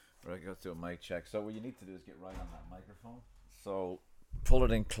Right, let's do a mic check. So what you need to do is get right on that microphone. So pull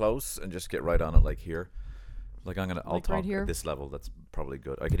it in close and just get right on it, like here. Like I'll Like talk right here? at this level. That's probably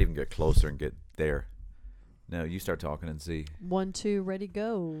good. I could even get closer and get there. Now you start talking and see. 1, 2, ready,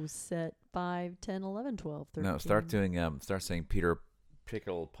 go. Set 5, 10, 11, 12, 13. No, start saying Peter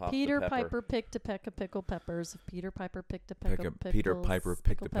Pickle Pop Peter the pepper. Piper picked a peck of pickled peppers. If Peter Piper picked a peck of Peter Piper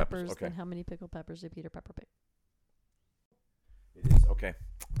picked the peppers. Okay. Then how many pickled peppers did Peter Piper pick? It is okay.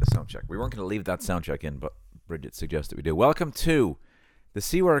 The sound check. We weren't going to leave that sound check in, but Bridgette suggested we do. Welcome to the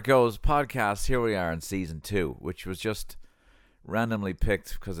See Where It Goes podcast. Here we are in season 2, which was just randomly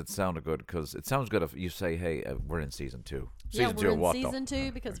picked because it sounded good. Because it sounds good if you say, "Hey, we're in season 2." Season 2 we're of in what? season though?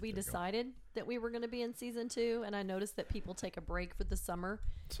 2 because we there you go. decided that we were going to be in season 2, and I noticed that people take a break for the summer,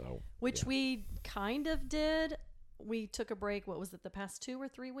 So, which yeah. we kind of did. We took a break. What was it? The past 2 or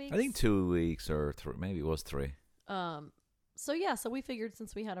 3 weeks? I think 2 weeks or maybe it was 3. So we figured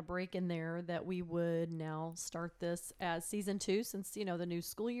since we had a break in there that we would now start this as season 2 since, the new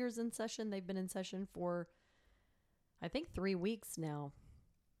school year's in session. They've been in session for, I think, 3 weeks now.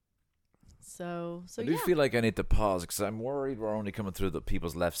 So I do feel like I need to pause because I'm worried we're only coming through the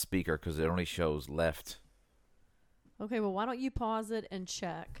people's left speaker because it only shows left. Okay, well, why don't you pause it and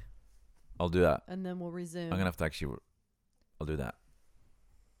check, I'll do that. and then we'll resume. I'm going to have to actually... I'll do that.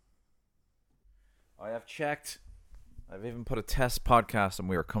 I have checked. I've even put a test podcast and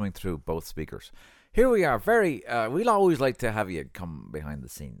we are coming through both speakers. Here we are. We'll always like to have you come behind the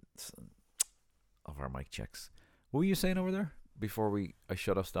scenes of our mic checks. What were you saying over there before I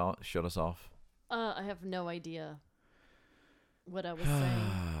shut us off? I have no idea what I was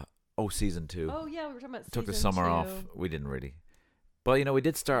saying. Season 2. Oh, yeah, we were talking about Took the season summer 2. off. We didn't really. But, we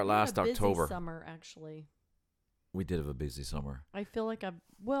did start We had last a busy October. summer, actually. We did have a busy summer. I feel like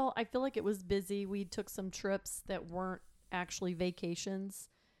it was busy. We took some trips that weren't actually vacations.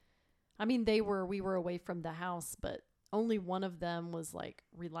 I mean, we were away from the house, but only one of them was like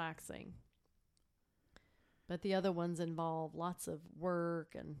relaxing. But the other ones involved lots of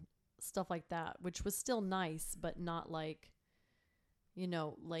work and stuff like that, which was still nice, but not like,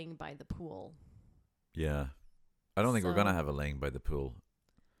 laying by the pool. Yeah. I don't think we're So- going to have a laying by the pool.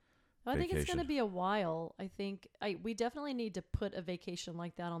 I think it's going to Vacation. be a while. I think we definitely need to put a vacation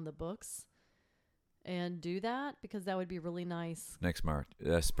like that on the books and do that because that would be really nice. Next March.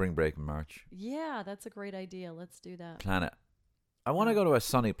 Spring break in March. Yeah, that's a great idea. Let's do that. Plan it. I want to go to a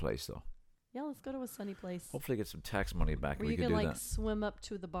sunny place, though. Yeah, let's go to a sunny place Hopefully get some tax money back. where We you can can do like that. swim up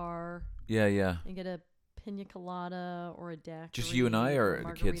to the bar Yeah. and get a pina colada or a daiquiri. Just you and I or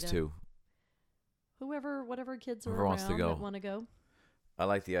the kids margarita. too? Whatever kids are Whoever around wants to go. that want to go. I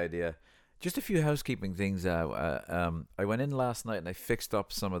like the idea. Just a few housekeeping things. I went in last night and I fixed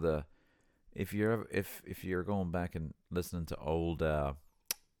up some of the. If you're going back and listening to old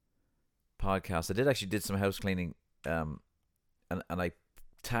podcasts, I did some house cleaning, and I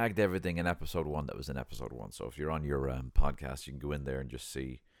tagged everything in episode 1 that was in episode 1. So if you're on your podcast, you can go in there and just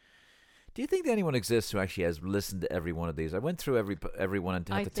see. Do you think that anyone exists who actually has listened to every one of these? I went through every one and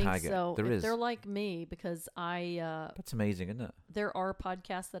had I to think tag so. it. There if is. they're like me, because That's amazing, isn't it? there are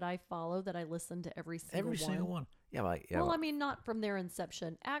podcasts that I follow that I listen to every single one. Yeah, Well, I mean, not from their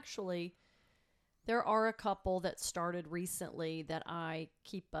inception. Actually, there are a couple that started recently that I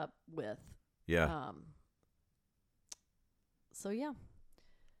keep up with. yeah.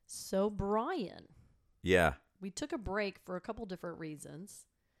 So Brian, Yeah. we took a break for a couple different reasons.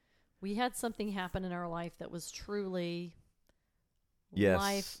 We had something happen in our life that was truly Yes.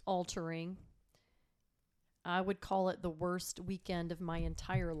 life-altering. I would call it the worst weekend of my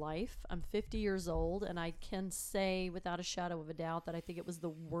entire life. I'm 50 years old, and I can say without a shadow of a doubt that I think it was the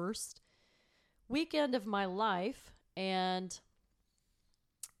worst weekend of my life. And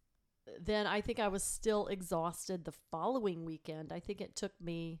then I think I was still exhausted the following weekend. I think it took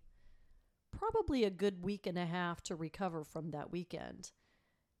me probably a good week and a half to recover from that weekend.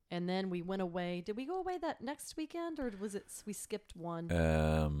 And then we went away. Did we go away that next weekend, or was it we skipped one?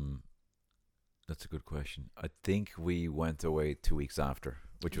 That's a good question. I think we went away 2 weeks after,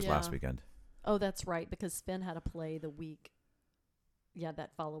 which was last Yeah. weekend. Oh, that's right, because Finn had to play the week. Yeah,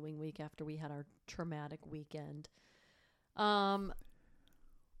 that following week after we had our traumatic weekend.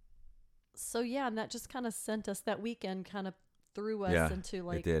 So yeah, and that just kind of sent us, that weekend kind of threw us into it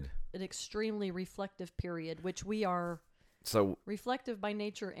like did. an extremely reflective period, which we are So reflective by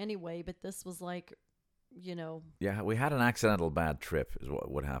nature anyway, but this was like, yeah, we had an accidental bad trip is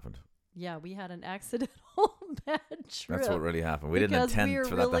what happened. yeah, we had an accidental bad trip. That's what really happened. We didn't Because we intend are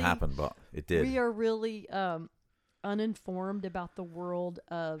for that to really- happen, but it did. We are really uninformed about the world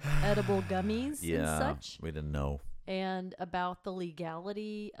of edible gummies and Yeah, such. we didn't know. and about the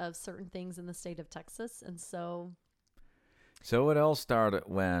legality of certain things in the state of Texas. And so, it all started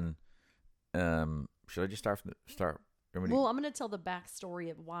when. Should I just start from the start? well, I'm going to tell the backstory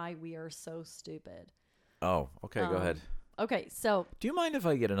of why we are so stupid. Oh, okay. Go ahead. Okay, so Do you mind if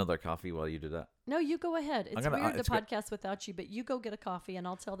I get another coffee while you do that? no, you go ahead. It's weird it's to podcast without you, but you go get a coffee and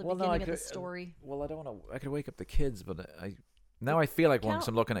I'll tell the Well, no, beginning I of the could- story. Well, I don't want to. I could wake up the kids, but I feel like one. 'Cause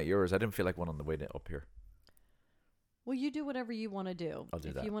I'm looking at yours. I didn't feel like one on the way up here. Well, you do whatever you want to do. I'll do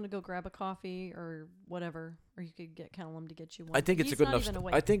if that. you want to go grab a coffee or whatever, or you could get Callum to get you one. I think it's He's a good not enough. even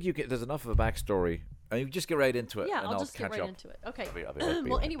awake. I think there's enough of a backstory. And you just get right into it. Yeah, and I'll just get catch right up. into it. Okay. I'll be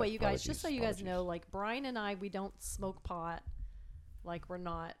Well, right anyway, back. you guys, just so you guys Apologies. know, like Brian and I, we don't smoke pot. Like we're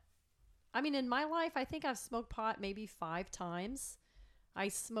not. I mean, in my life, I think I've smoked pot maybe 5 times. I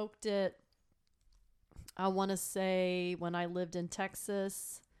smoked it, I want to say, when I lived in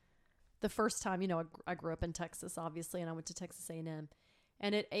Texas. The first time, I grew up in Texas, obviously, and I went to Texas A&M.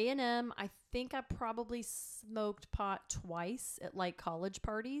 And at A&M, I think I probably smoked pot twice at like college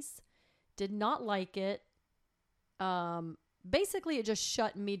parties. Did not like it. Basically, it just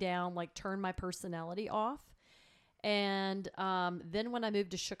shut me down, like turned my personality off. And then when I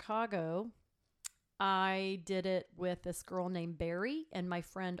moved to Chicago, I did it with this girl named Barry and my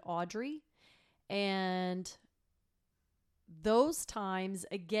friend Audrey. And those times,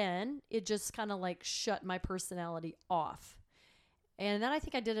 again, it just kind of like shut my personality off. And then I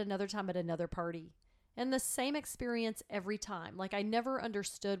think I did another time at another party. And the same experience every time. Like I never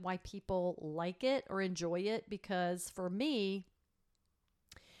understood why people like it or enjoy it, because for me,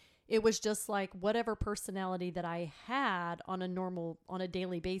 it was just like whatever personality that I had on a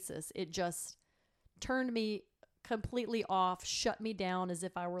daily basis, it just turned me completely off, shut me down as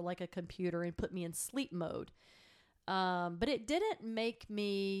if I were like a computer and put me in sleep mode. But it didn't make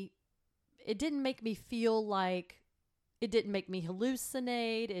me feel like, it didn't make me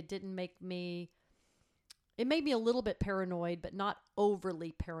hallucinate. It made me a little bit paranoid, but not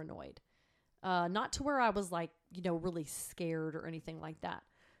overly paranoid. Not to where I was like, really scared or anything like that.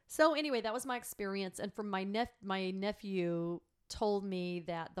 So anyway, that was my experience. And from my nephew told me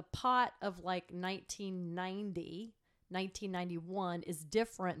that the pot of like 1990, 1991 is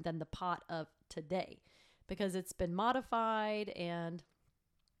different than the pot of today because it's been modified and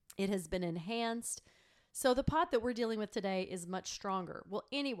it has been enhanced. So the pot that we're dealing with today is much stronger. Well,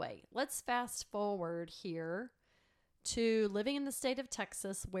 anyway, let's fast forward here to living in the state of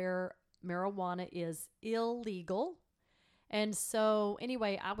Texas where marijuana is illegal. And so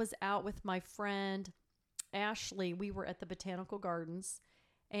anyway, I was out with my friend Ashley. We were at the Botanical Gardens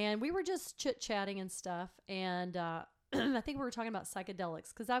and we were just chit-chatting and stuff. And I think we were talking about psychedelics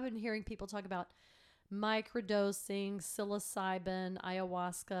because I've been hearing people talk about microdosing, psilocybin,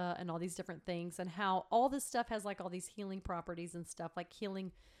 ayahuasca, and all these different things, and how all this stuff has like all these healing properties and stuff, like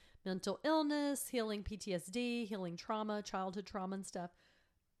healing mental illness, healing PTSD, healing trauma, childhood trauma and stuff.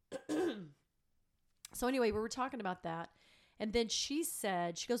 So anyway, we were talking about that. And then she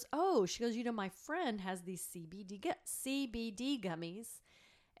goes, my friend has these CBD gummies.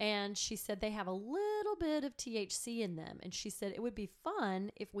 And she said they have a little bit of THC in them. And she said it would be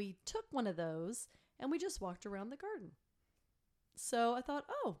fun if we took one of those and we just walked around the garden. So I thought,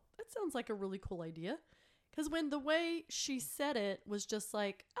 oh, that sounds like a really cool idea. Because when the way she said it was just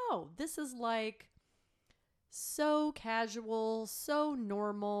like, oh, this is like so casual, so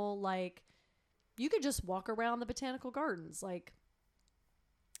normal. Like you could just walk around the Botanical Gardens. Like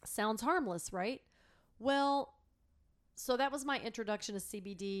sounds harmless, right? Well, so that was my introduction to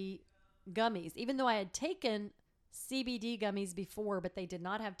CBD gummies. Even though I had taken CBD gummies before, but they did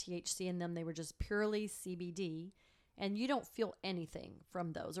not have THC in them. They were just purely CBD. And you don't feel anything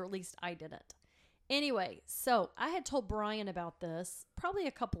from those, or at least I didn't. Anyway, so I had told Brian about this probably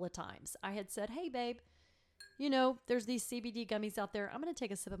a couple of times. I had said, hey, babe, there's these CBD gummies out there. I'm going to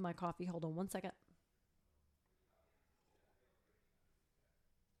take a sip of my coffee. Hold on one second.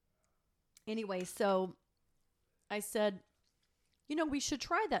 Anyway, so I said, we should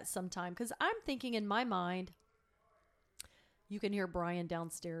try that sometime because I'm thinking in my mind, you can hear Brian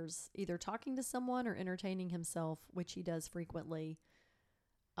downstairs either talking to someone or entertaining himself, which he does frequently.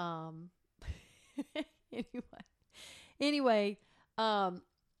 Anyway,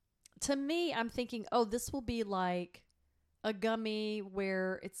 to me, I'm thinking, oh, this will be like a gummy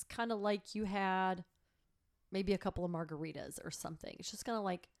where it's kind of like you had maybe a couple of margaritas or something. It's just going to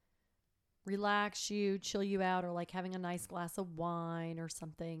like relax you, chill you out, or like having a nice glass of wine or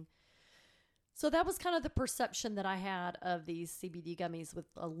something. So that was kind of the perception that I had of these CBD gummies with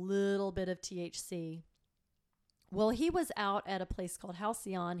a little bit of THC. Well, he was out at a place called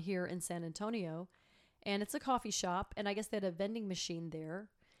Halcyon here in San Antonio, and it's a coffee shop, and I guess they had a vending machine there.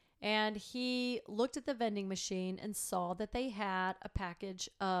 And he looked at the vending machine and saw that they had a package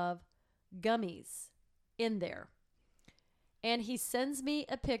of gummies in there. And he sends me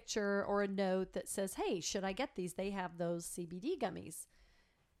a picture or a note that says, hey, should I get these? They have those CBD gummies.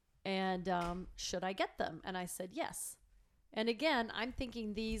 And should I get them? And I said, yes. And again, I'm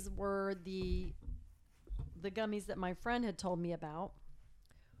thinking these were the gummies that my friend had told me about.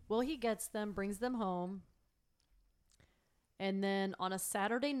 Well, he gets them, brings them home. And then on a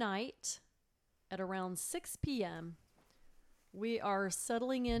Saturday night at around 6 p.m., we are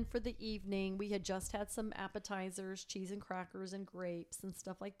settling in for the evening. We had just had some appetizers, cheese and crackers and grapes and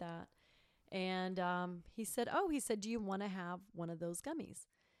stuff like that. And he said, do you want to have one of those gummies?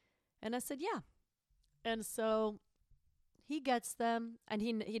 And I said, yeah. And so he gets them, and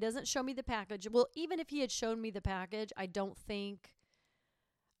he doesn't show me the package. Well, even if he had shown me the package, I don't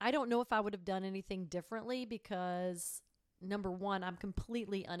know if I would have done anything differently because, number one, I'm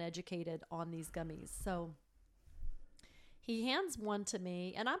completely uneducated on these gummies. So he hands one to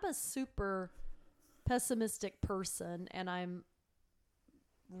me, and I'm a super pessimistic person, and I'm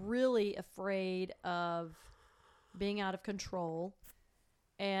really afraid of being out of control.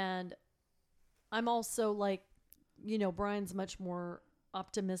 And I'm also like, Brian's much more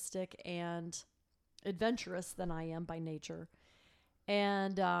optimistic and adventurous than I am by nature.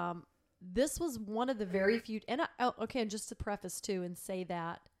 And this was one of the very few. And and just to preface too and say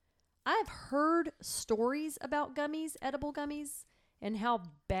that I've heard stories about gummies, edible gummies, and how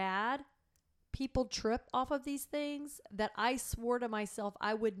bad people trip off of these things that I swore to myself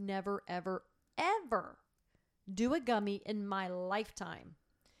I would never, ever, ever do a gummy in my lifetime.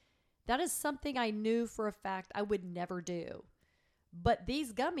 That is something I knew for a fact I would never do. But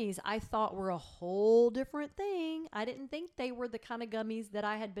these gummies I thought were a whole different thing. I didn't think they were the kind of gummies that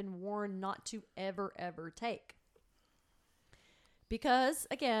I had been warned not to ever, ever take. Because,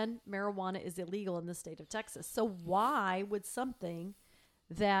 again, marijuana is illegal in the state of Texas. So why would something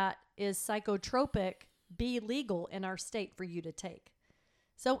that is psychotropic be legal in our state for you to take?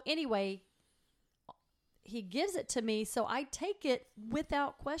 So anyway, he gives it to me, so I take it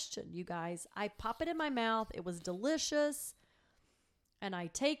without question, you guys. I pop it in my mouth. It was delicious. And I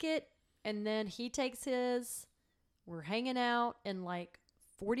take it, and then he takes his. We're hanging out, and like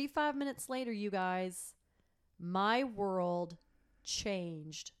 45 minutes later, you guys, my world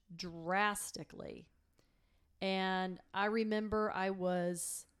changed drastically. And I remember I don't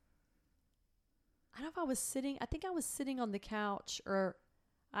know if I was sitting on the couch or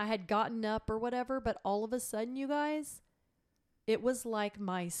I had gotten up or whatever, but all of a sudden, you guys, it was like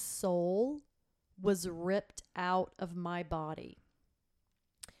my soul was ripped out of my body.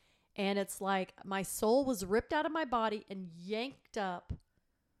 And it's like my soul was ripped out of my body and yanked up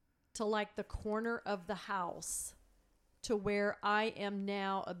to like the corner of the house to where I am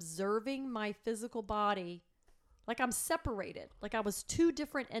now observing my physical body like I'm separated, like I was two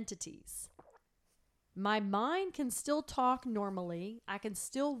different entities. My mind can still talk normally. I can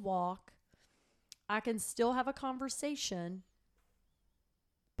still walk. I can still have a conversation.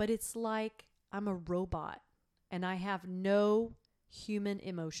 But it's like I'm a robot and I have no human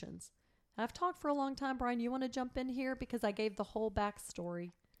emotions. I've talked for a long time, Brian. You want to jump in here? Because I gave the whole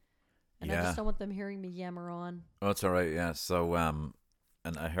backstory. And I just don't want them hearing me yammer on. Oh, it's all right. Yeah. So,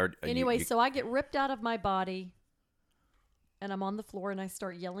 and I heard. Anyway, so I get ripped out of my body and I'm on the floor and I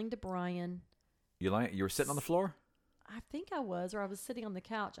start yelling to Brian. You were sitting on the floor? I think I was, or I was sitting on the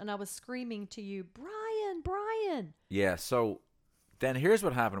couch, and I was screaming to you, Brian, Brian. Yeah, so then here's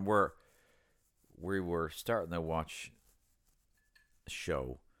what happened. We were starting to watch a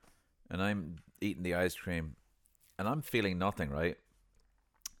show, and I'm eating the ice cream, and I'm feeling nothing, right?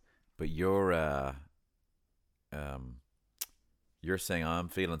 But you're saying I'm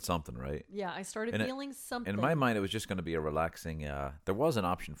feeling something, right? Yeah, I started feeling something. In my mind, it was just going to be a relaxing. There was an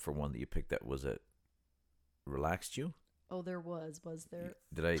option for one that you picked that was it relaxed you. Oh, there was there?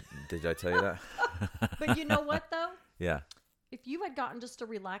 Did I tell you that? But you know what though? Yeah. If you had gotten just a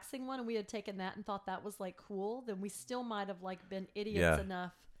relaxing one and we had taken that and thought that was like cool, then we still might have like been idiots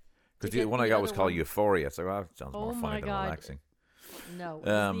enough. Because the one I got was called Euphoria. It's like, well, that sounds more funny than relaxing. No, it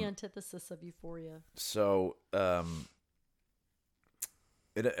was the antithesis of Euphoria. So,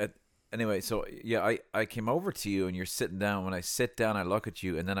 anyway, so yeah, I came over to you and you're sitting down. When I sit down, I look at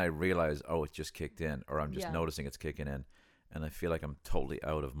you and then I realize, oh, it just kicked in, or I'm just noticing it's kicking in, and I feel like I'm totally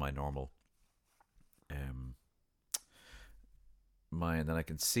out of my normal mind. And I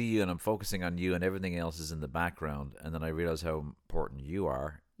can see you and I'm focusing on you and everything else is in the background. And then I realize how important you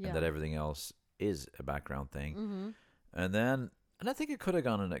are and that everything else is a background thing. Mm-hmm. And I think it could have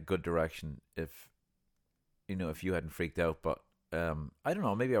gone in a good direction if if you hadn't freaked out, but I don't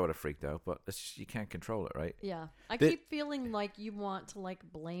know, maybe I would have freaked out, but it's just, you can't control it, right? Yeah. I The- keep feeling like you want to like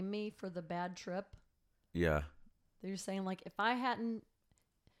blame me for the bad trip. Yeah. They're saying like if I hadn't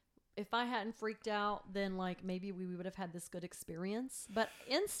freaked out, then like maybe we would have had this good experience. But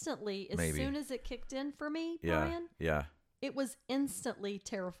instantly, as Maybe. soon as it kicked in for me, Yeah. Brian, Yeah. it was instantly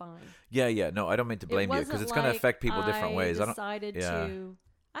terrifying. Yeah. No, I don't mean to blame you, because wasn't it's going to like affect people different ways. I decided Yeah.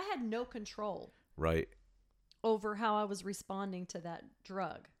 I had no control Right. over how I was responding to that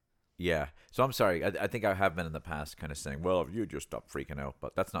drug. Yeah. So I'm sorry. I think I have been in the past kind of saying, well, if you just stop freaking out.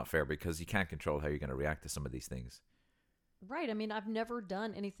 But that's not fair, because you can't control how you're going to react to some of these things. Right. I mean, I've never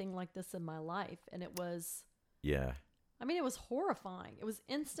done anything like this in my life. And it was, Yeah. it was horrifying. It was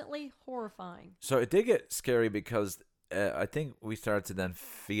instantly horrifying. So it did get scary, because I think we started to then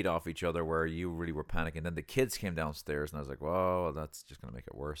feed off each other, where you really were panicking. Then the kids came downstairs, and I was like, whoa, that's just going to make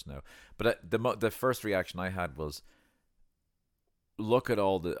it worse now. But the first reaction I had was, look at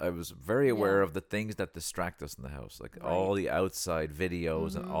I was very aware of the things that distract us in the house, like all the outside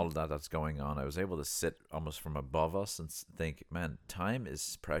videos and all of that's going on. I was able to sit almost from above us and think, man, time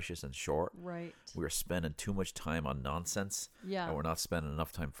is precious and short. Right. We're spending too much time on nonsense. Yeah. And we're not spending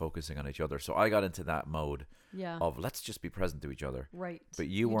enough time focusing on each other. So I got into that mode of let's just be present to each other. Right. But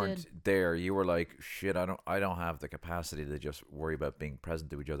you weren't there. You were like, shit, I don't have the capacity to just worry about being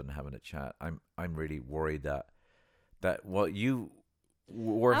present to each other and having a chat. I'm really worried that you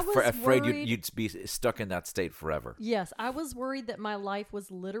were afraid you'd be stuck in that state forever. Yes, I was worried that my life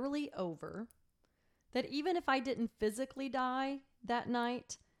was literally over. That even if I didn't physically die that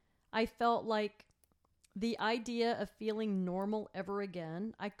night, I felt like the idea of feeling normal ever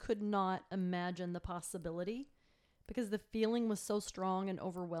again, I could not imagine the possibility, because the feeling was so strong and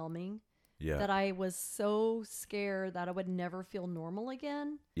overwhelming that I was so scared that I would never feel normal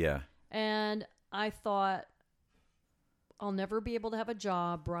again. Yeah. And I thought, I'll never be able to have a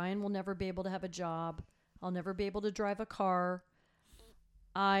job. Brian will never be able to have a job. I'll never be able to drive a car.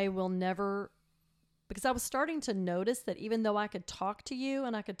 I will never, because I was starting to notice that even though I could talk to you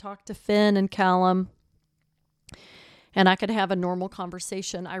and I could talk to Finn and Callum and I could have a normal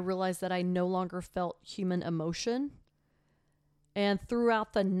conversation, I realized that I no longer felt human emotion. And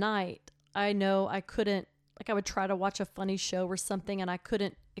throughout the night, I know I couldn't, like I would try to watch a funny show or something and I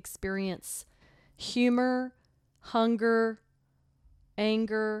couldn't experience humor, hunger,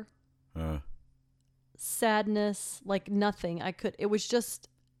 anger, sadness, like nothing. It was just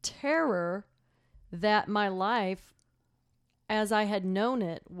terror that my life as I had known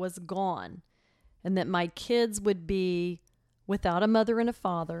it was gone, and that my kids would be without a mother and a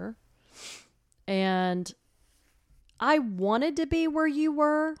father. And I wanted to be where you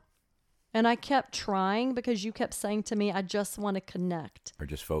were. And I kept trying, because you kept saying to me, I just want to connect. Or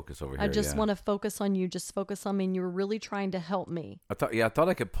just focus over here. I just want to focus on you. Just focus on me. And you were really trying to help me. I thought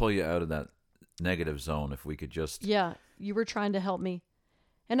I could pull you out of that negative zone if we could just. Yeah, you were trying to help me.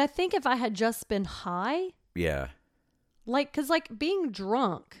 And I think if I had just been high. Yeah. Because being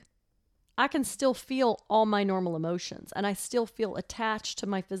drunk, I can still feel all my normal emotions. And I still feel attached to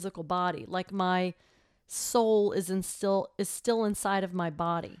my physical body. Like my soul is still inside of my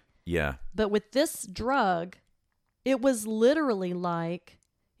body. Yeah. But with this drug, it was literally like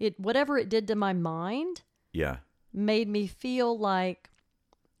whatever it did to my mind made me feel like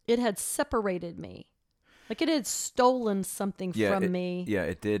it had separated me. Like it had stolen something from me. Yeah,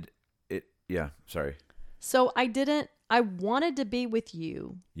 it did. Sorry. So I wanted to be with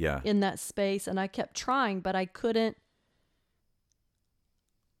you in that space, and I kept trying, but I couldn't.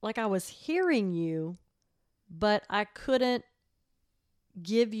 Like I was hearing you, but I couldn't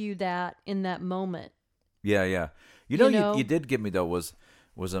give you that in that moment. Yeah. You did give me, though, was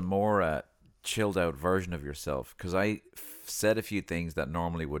a more chilled out version of yourself, because I said a few things that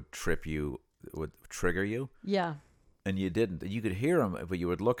normally would trigger you. Yeah. And you didn't. You could hear them, but you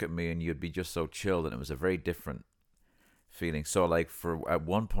would look at me and you'd be just so chilled, and it was a very different feeling. So at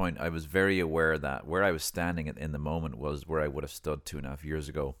one point I was very aware that where I was standing in the moment was where I would have stood 2.5 years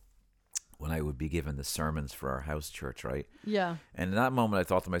ago, when I would be given the sermons for our house church, right? Yeah. And in that moment, I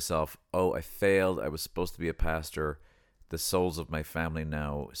thought to myself, oh, I failed. I was supposed to be a pastor. The souls of my family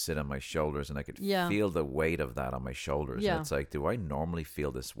now sit on my shoulders, and I could feel the weight of that on my shoulders. Yeah. And it's like, do I normally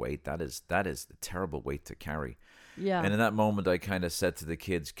feel this weight? That is a terrible weight to carry. Yeah. And in that moment, I kind of said to the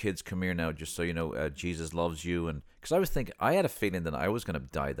kids, come here now, just so you know, Jesus loves you. And because I had a feeling that I was going to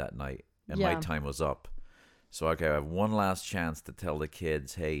die that night, and my time was up. So, okay, I have one last chance to tell the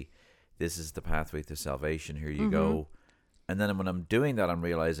kids, hey, this is the pathway to salvation. Here you go. And then when I'm doing that, I'm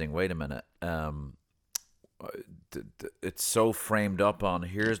realizing, wait a minute. It's so framed up on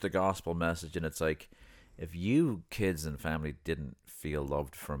here's the gospel message, and it's like if you kids and family didn't feel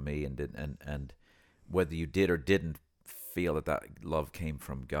loved from me and didn't and whether you did or didn't feel that love came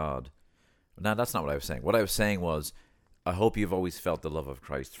from God. Now, that's not what I was saying. What I was saying was, I hope you've always felt the love of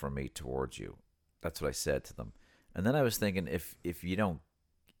Christ from me towards you. That's what I said to them. And then I was thinking, if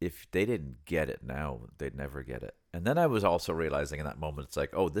they didn't get it now, they'd never get it. And then I was also realizing in that moment, it's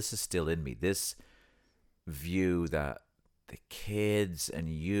like, oh, this is still in me. This view that the kids and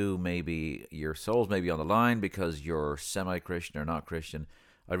you, maybe your souls may be on the line because you're semi-Christian or not Christian.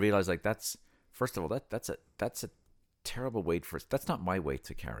 I realized, like, that's, first of all, that's a terrible weight that's not my weight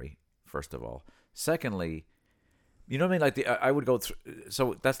to carry, first of all. Secondly, you know what I mean? Like, I would go through,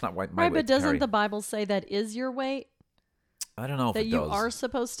 so that's not my weight to carry. Right, but doesn't the Bible say that is your weight? I don't know if that it you does. are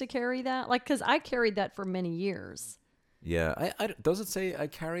supposed to carry that? Like, because I carried that for many years. Yeah, does it say I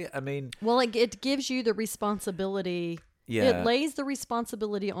carry it? I mean... Well, it gives you the responsibility. Yeah. It lays the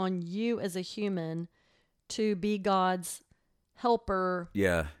responsibility on you as a human to be God's helper.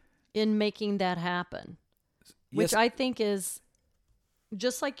 Yeah. In making that happen. Which I think is,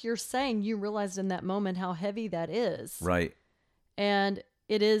 just like you're saying, you realized in that moment how heavy that is. Right. And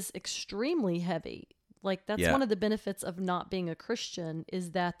it is extremely heavy. Like, that's one of the benefits of not being a Christian,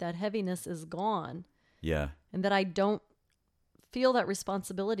 is that heaviness is gone. Yeah. And that I don't feel that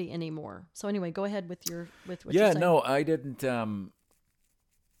responsibility anymore. So anyway, go ahead with what you're saying. Yeah, no, I didn't. So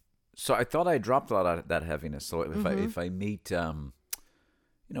I thought I dropped a lot of that heaviness. So if I meet, a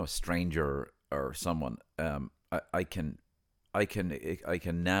stranger or someone, I can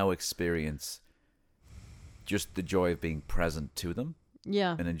now experience just the joy of being present to them.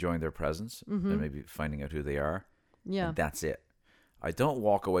 Yeah. And enjoying their presence and maybe finding out who they are. Yeah. And that's it. I don't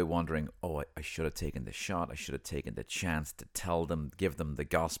walk away wondering, oh, I should have taken the shot. I should have taken the chance to tell them, give them the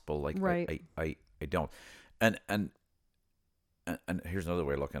gospel. Like, right. I don't. And here's another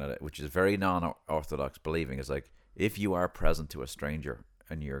way of looking at it, which is very non-orthodox believing, is like, if you are present to a stranger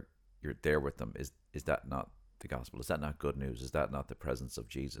and you're there with them, is that not the gospel? Is that not good news? Is that not the presence of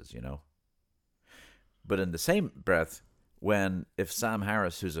Jesus, you know? But in the same breath, if Sam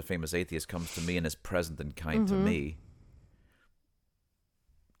Harris, who's a famous atheist, comes to me and is present and kind to me,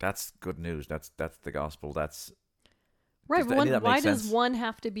 that's good news. That's the gospel. That's right. Why does one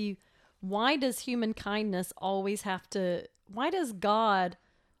have to be? Why does human kindness always have to? Why does God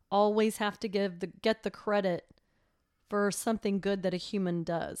always have to get the credit for something good that a human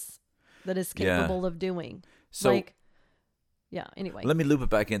does, that is capable of doing? So, yeah. Anyway, let me loop it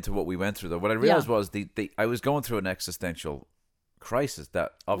back into what we went through. Though, what I realized was I was going through an existential crisis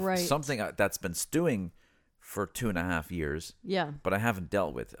something that's been stewing for 2.5 years. Yeah. But I haven't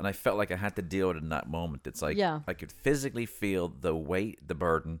dealt with, and I felt like I had to deal with it in that moment. It's like I could physically feel the weight, the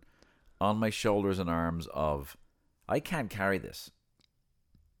burden on my shoulders and arms of, I can't carry this.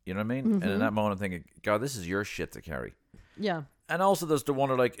 You know what I mean? And in that moment, I'm thinking, God, this is your shit to carry. Yeah. And also there's the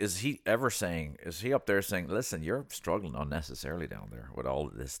wonder, like, is he up there saying, listen, you're struggling unnecessarily down there with all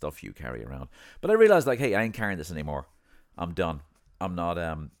this stuff you carry around. But I realized, like, hey, I ain't carrying this anymore. I'm done. I'm not,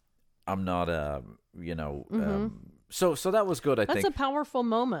 so that was good, I think. That's a powerful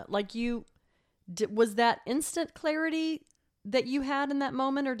moment. Like, was that instant clarity that you had in that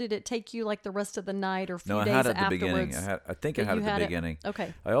moment, or did it take you like the rest of the night or few days afterwards? No, I had it at the beginning. I think I had it at the beginning.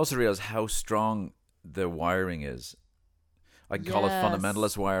 Okay. I also realized how strong the wiring is. I can call it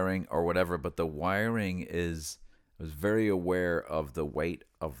fundamentalist wiring or whatever, but the wiring is, I was very aware of the weight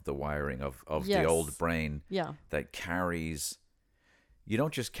of the wiring of the old brain that carries, you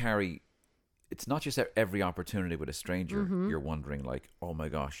don't just carry, it's not just every opportunity with a stranger. You're wondering, like, oh my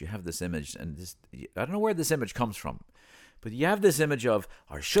gosh, you have this image, and this, I don't know where this image comes from, but you have this image of,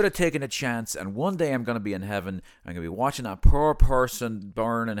 I should have taken a chance, and one day I'm going to be in heaven. I'm going to be watching that poor person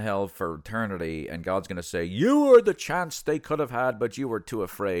burn in hell for eternity, and God's going to say, you were the chance they could have had, but you were too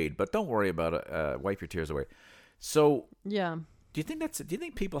afraid. But don't worry about it. Wipe your tears away. So, yeah. Do you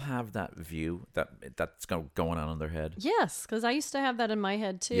think people have that view that's going on in their head? Yes, because I used to have that in my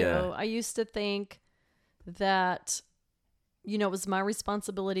head too. Yeah. I used to think that, it was my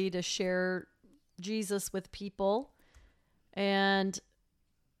responsibility to share Jesus with people. And,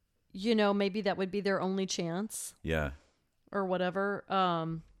 maybe that would be their only chance. Yeah. Or whatever.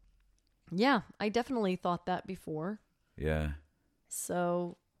 Yeah, I definitely thought that before. Yeah.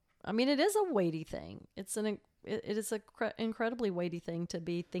 So, I mean, it is a weighty thing. It is an incredibly weighty thing to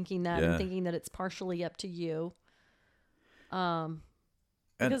be thinking that and thinking that it's partially up to you.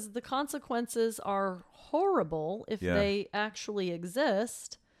 Because the consequences are horrible if they actually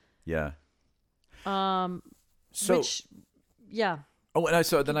exist. Yeah. Yeah. Oh,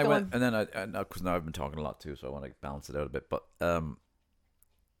 and I went, and then because now I've been talking a lot too, so I want to balance it out a bit. But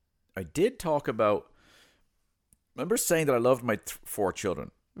I did talk about remember saying that I loved my 4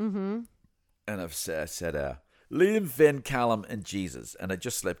 children. Mm-hmm. And I said, Liam, Finn, Callum, and Jesus. And I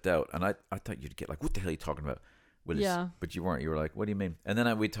just slipped out. And I thought you'd get like, what the hell are you talking about? Yeah. But you weren't. You were like, what do you mean? And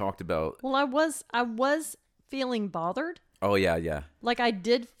then we talked about... Well, I was feeling bothered. Oh, yeah, yeah. Like, I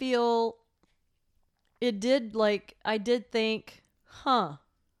did feel... It did, like, I did think, huh.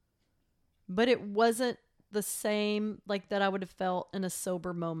 But it wasn't the same, like, that I would have felt in a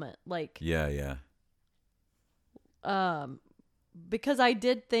sober moment. Like... Yeah, yeah. Because I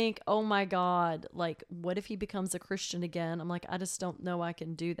did think, oh my God, like, what if he becomes a Christian again? I'm like, I just don't know I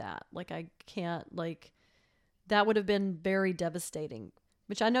can do that. Like, I can't, like, that would have been very devastating.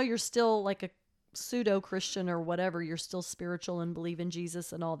 Which I know you're still like a pseudo-Christian or whatever. You're still spiritual and believe in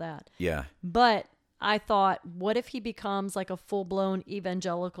Jesus and all that. Yeah. But I thought, what if he becomes like a full-blown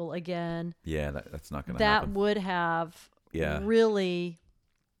evangelical again? Yeah, that's not going to happen. That would have really...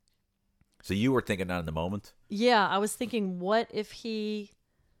 So you were thinking that in the moment? Yeah, I was thinking, what if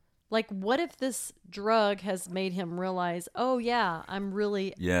this drug has made him realize, oh yeah, I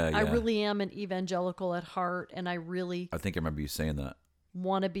really am an evangelical at heart, and I think I remember you saying that.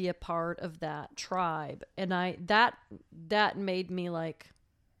 Want to be a part of that tribe. And that made me like,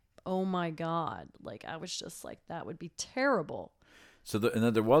 oh my God. Like, I was just like, that would be terrible. So and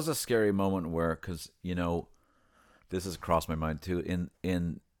then there was a scary moment where, because, this has crossed my mind too,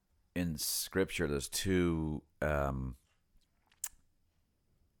 in Scripture, there's two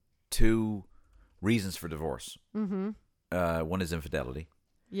reasons for divorce. Mm-hmm. One is infidelity.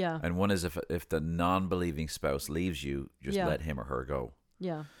 Yeah. And one is if the non-believing spouse leaves you, just let him or her go.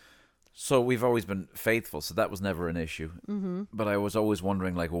 Yeah. So we've always been faithful, so that was never an issue. Mm-hmm. But I was always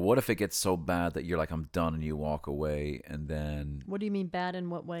wondering, like, well, what if it gets so bad that you're like, I'm done, and you walk away, and then... What do you mean bad in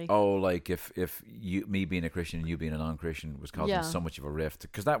what way? Oh, like if me being a Christian and you being a non-Christian was causing so much of a rift,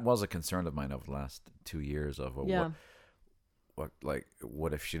 because that was a concern of mine over the last 2 years of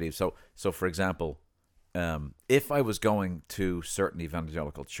what if she leaves? So for example, if I was going to certain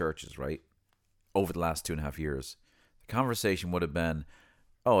evangelical churches, right, over the last 2.5 years, the conversation would have been,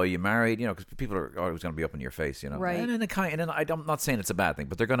 oh, are you married? Because people are always going to be up in your face, Right. And then I'm not saying it's a bad thing,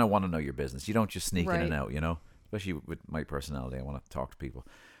 but they're going to want to know your business. You don't just sneak in and out, Especially with my personality, I want to talk to people.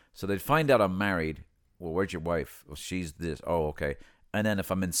 So they'd find out I'm married. Well, where's your wife? Well, she's this. Oh, okay. And then if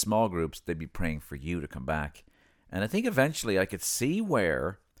I'm in small groups, they'd be praying for you to come back. And I think eventually I could see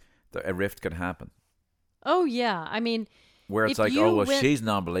where a rift could happen. Oh, yeah. I mean... Where it's like, she's a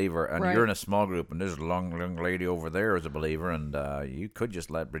non-believer, and you're in a small group, and there's a long lady over there is a believer, and you could just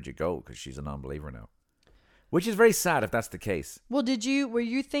let Bridgette go because she's a non-believer now. Which is very sad if that's the case. Well, were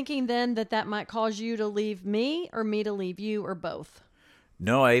you thinking then that might cause you to leave me, or me to leave you, or both?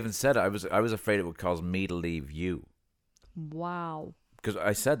 No, I even said it. I was afraid it would cause me to leave you. Wow. Because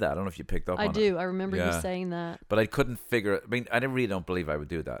I said that. I don't know if you picked up on it. I do. I remember you saying that. But I couldn't figure it. I mean, I really don't believe I would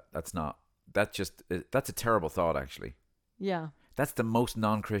do that. That's a terrible thought, actually. Yeah. That's the most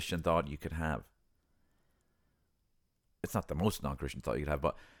non-Christian thought you could have. It's not the most non-Christian thought you could have,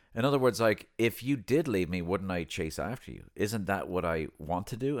 but in other words, like, if you did leave me, wouldn't I chase after you? Isn't that what I want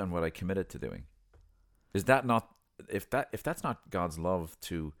to do and what I committed to doing? Is that not, if that's not God's love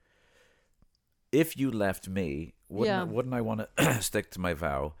to, if you left me, wouldn't I want to stick to my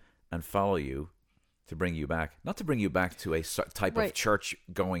vow and follow you to bring you back? Not to bring you back to a type of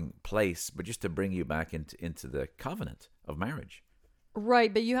church-going place, but just to bring you back into the covenant of marriage.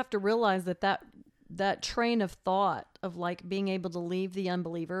 Right, but you have to realize that train of thought of like being able to leave the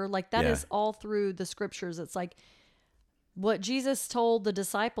unbeliever, like that is all through the scriptures. It's like what Jesus told the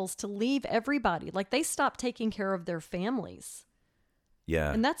disciples to leave everybody. Like they stopped taking care of their families.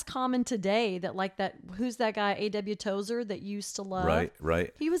 Yeah. And that's common today who's that guy, A.W. Tozer, that you used to love?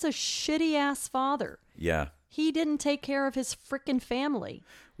 Right. He was a shitty ass father. Yeah. He didn't take care of his frickin' family.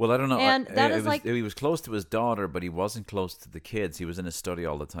 Well, I don't know. And he was close to his daughter, but he wasn't close to the kids. He was in his study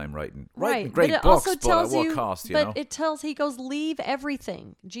all the time writing great but it books, also tells but at what you, cost, he goes, leave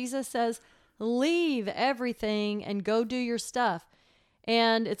everything. Jesus says, leave everything and go do your stuff.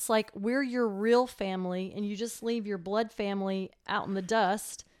 And it's like, we're your real family, and you just leave your blood family out in the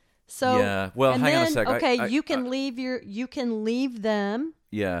dust. So yeah. Well, hang on a sec. Okay, you can leave them.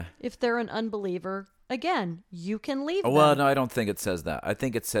 Yeah. If they're an unbeliever, again, you can leave them. Well, no, I don't think it says that. I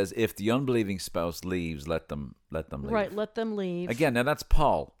think it says if the unbelieving spouse leaves, let them leave. Right, let them leave. Again, now that's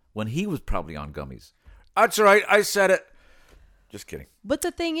Paul when he was probably on gummies. That's right, I said it. Just kidding. But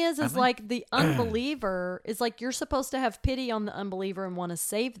the thing is like the unbeliever is like you're supposed to have pity on the unbeliever and want to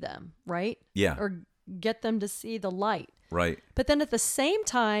save them, right? Yeah. Or get them to see the light. Right. But then at the same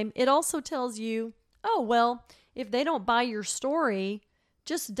time, it also tells you, oh, well, if they don't buy your story,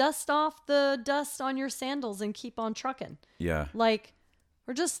 just dust off the dust on your sandals and keep on trucking. Yeah. Like,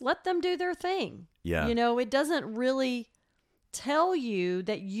 or just let them do their thing. Yeah. You know, it doesn't really tell you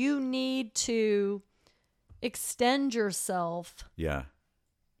that you need to extend yourself Yeah.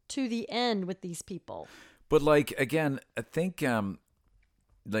 to the end with these people. But like again, I think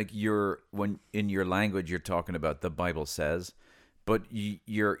like when in your language you're talking about the Bible says, but you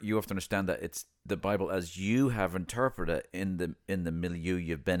have to understand that it's the Bible as you have interpreted it in the milieu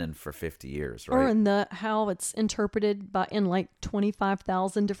you've been in for 50 years, right? Or in how it's interpreted in like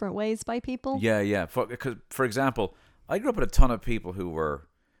 25,000 different ways by people. Yeah. Because for example, I grew up with a ton of people who were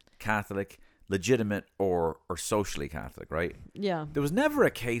Catholic, legitimate or socially Catholic, right? Yeah. There was never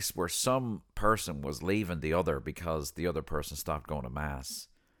a case where some person was leaving the other because the other person stopped going to mass.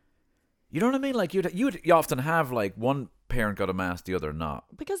 You know what I mean? Like you often have like one parent go to mass, the other not,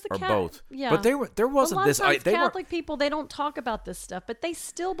 because or both. Yeah. But there wasn't this. A lot of times Catholic people, they don't talk about this stuff, but they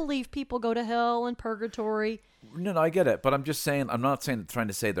still believe people go to hell and purgatory. No, I get it, but I'm just saying. I'm not trying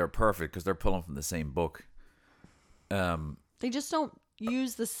to say they're perfect because they're pulling from the same book. They just don't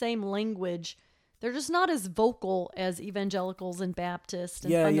use the same language. They're just not as vocal as evangelicals and Baptists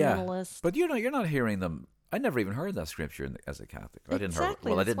and fundamentalists. But you're not hearing them. I never even heard that scripture as a Catholic. I didn't hear.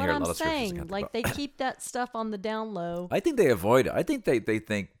 Well, I didn't hear a lot of scriptures as a Catholic. Like they keep that stuff on the down low. I think they avoid it. I think they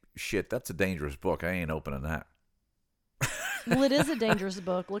think, shit, that's a dangerous book. I ain't opening that. Well, it is a dangerous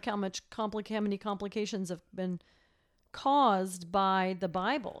book. Look how many complications have been caused by the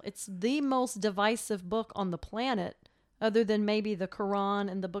Bible. It's the most divisive book on the planet, other than maybe the Quran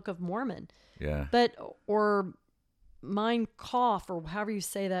and the Book of Mormon. Yeah. Or Mein Kampf, or however you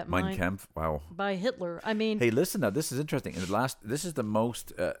say that. Mein Kampf. Wow. By Hitler. I mean. Hey, listen now. This is interesting. This is the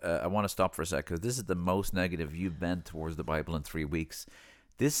most. I want to stop for a sec because this is the most negative you've been towards the Bible in 3 weeks.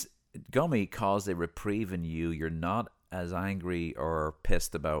 This gummy caused a reprieve in you. You're not as angry or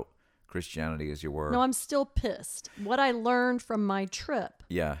pissed about Christianity as you were. No, I'm still pissed. What I learned from my trip.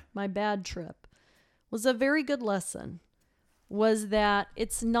 Yeah. My bad trip was a very good lesson. Was that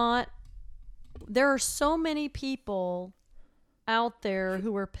it's not. There are so many people out there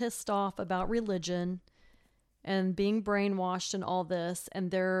who are pissed off about religion and being brainwashed and all this, and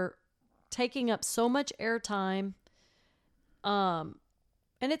they're taking up so much airtime. And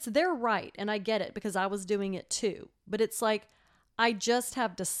it's their right, and I get it because I was doing it too. But it's like I just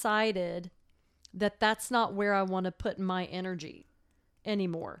have decided that that's not where I want to put my energy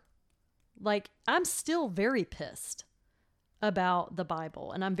anymore. Like I'm still very pissed about the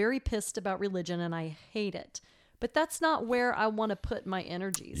Bible, and I'm very pissed about religion, and I hate it. But that's not where I want to put my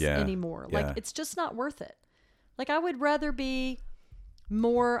energies anymore. Yeah. Like, it's just not worth it. Like, I would rather be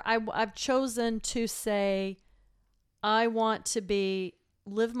more, I've chosen to say, I want to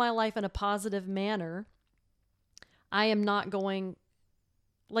live my life in a positive manner. I am not going,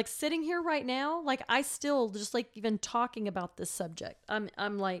 like, sitting here right now, like, I still, just like even talking about this subject,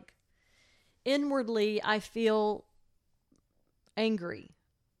 I'm like, inwardly, I feel angry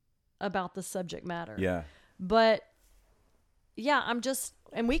about the subject matter. Yeah. But yeah,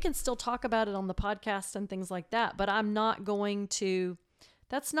 and we can still talk about it on the podcast and things like that, but I'm not going to,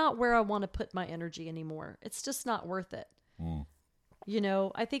 that's not where I want to put my energy anymore. It's just not worth it. You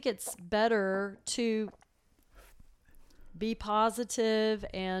know, I think it's better to be positive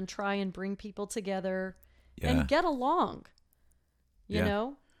and try and bring people together and get along, you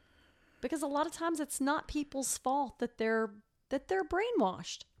know, because a lot of times it's not people's fault that they're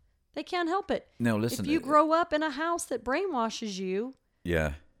brainwashed. They can't help it. No, listen. If you grow up in a house that brainwashes you,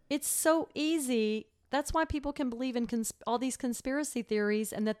 it's so easy. That's why people can believe in all these conspiracy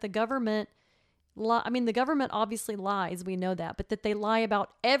theories, and that the government, the government obviously lies. We know that, but that they lie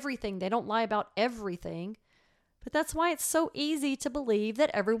about everything. They don't lie about everything. But that's why it's so easy to believe that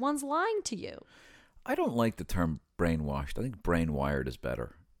everyone's lying to you. I don't like the term brainwashed. I think brainwired is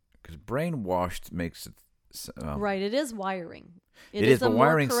better, because brainwashed makes it. Right, it is wiring. It is, but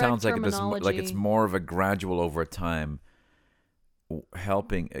wiring sounds like it's more of a gradual over time,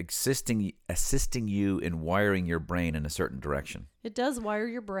 assisting you in wiring your brain in a certain direction. It does wire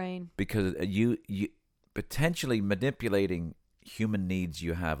your brain because you potentially manipulating human needs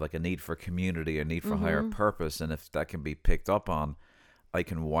you have, like a need for community, a need for higher purpose, and if that can be picked up on, I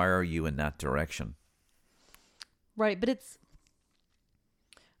can wire you in that direction. Right, but it's.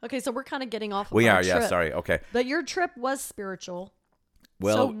 Okay, so we're kind of getting off of We are, trip. yeah, sorry, okay. But your trip was spiritual.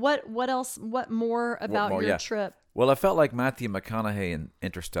 Well, so what else, what more about your trip? Well, I felt like Matthew McConaughey in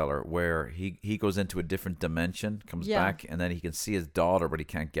Interstellar, where he goes into a different dimension, comes back, and then he can see his daughter, but he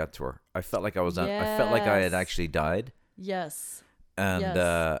can't get to her. I felt like I felt like I had actually died. Yes. And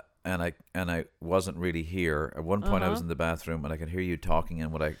I wasn't really here. At one point, I was in the bathroom, and I could hear you talking,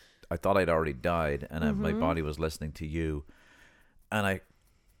 and I thought I'd already died, and my body was listening to you, and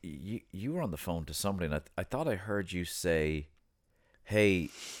you were on the phone to somebody, and I thought I heard you say, "Hey,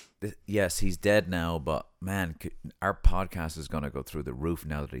 yes, he's dead now, but man, our podcast is going to go through the roof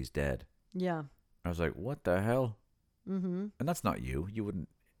now that he's dead." Yeah. I was like, "What the hell?" Mm-hmm. And that's not you. You wouldn't.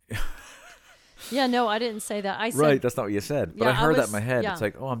 Yeah, no, I didn't say that. I said, right, that's not what you said. But yeah, I heard that in my head. yeah. It's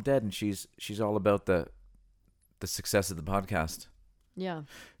like, oh, I'm dead, and she's all about the success of the podcast. Yeah.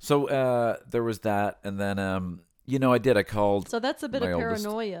 So there was that, and then I called. So that's a bit of oldest.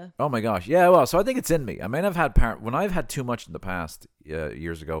 paranoia. Oh my gosh, yeah. Well, so I think it's in me. I mean, I've had when I've had too much in the past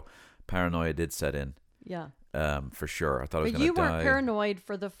years ago, paranoia did set in. Yeah. For sure. I thought I was But going to die. you weren't paranoid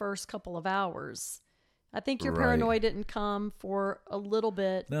for the first couple of hours. I think your paranoia didn't come for a little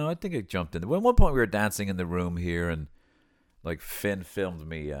bit. No, I think it jumped in. Well, at one point, we were dancing in the room here, and like Finn filmed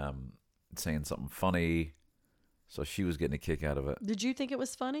me saying something funny, so she was getting a kick out of it. Did you think it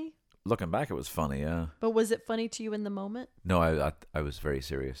was funny? Looking back, it was funny, yeah. But was it funny to you in the moment? No, I was very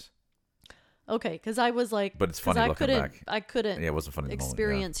serious. Okay, because I was like, but it's funny looking back. I couldn't. Yeah, it wasn't funny.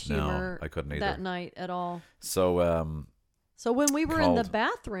 Experience humor. No, I couldn't either that night at all. So, so when we were in the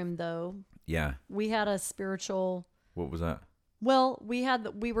bathroom, though, yeah, we had a spiritual. What was that? Well,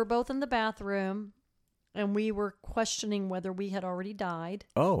 we were both in the bathroom, and we were questioning whether we had already died.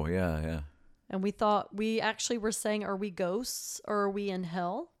 Oh yeah. And we actually were saying, are we ghosts or are we in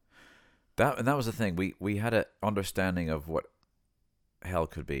hell? That was the thing. We had an understanding of what hell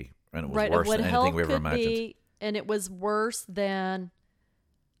could be, and it was right, worse what than hell anything we ever could imagined. be, and it was worse than.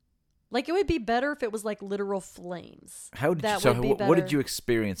 Like, it would be better if it was like literal flames. How did what did you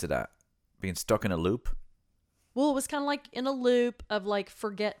experience it at? Being stuck in a loop? Well, it was kind of like in a loop of like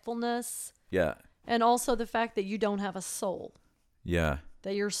forgetfulness. Yeah. And also the fact that you don't have a soul. Yeah.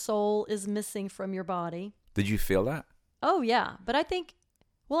 That your soul is missing from your body. Did you feel that? Oh, yeah. But I think,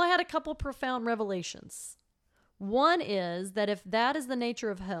 I had a couple profound revelations. One is that if that is the nature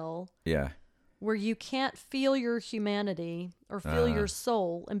of hell, yeah, where you can't feel your humanity or feel your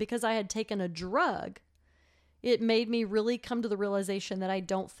soul, and because I had taken a drug, it made me really come to the realization that I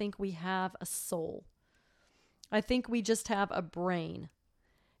don't think we have a soul. I think we just have a brain,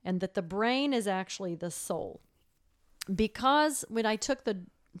 and that the brain is actually the soul. Because when I took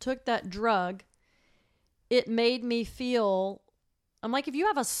that drug, it made me feel, I'm like, if you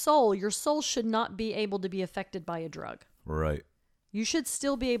have a soul, your soul should not be able to be affected by a drug. Right. You should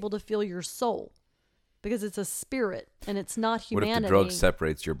still be able to feel your soul because it's a spirit and it's not humanity. What if the drug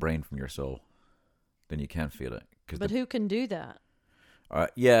separates your brain from your soul? Then you can't feel it. But who can do that?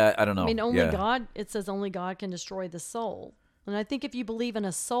 Yeah, I don't know. I mean, only God, it says only God can destroy the soul. And I think if you believe in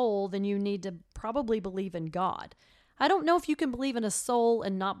a soul, then you need to probably believe in God. I don't know if you can believe in a soul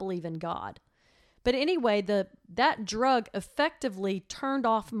and not believe in God. But anyway, that drug effectively turned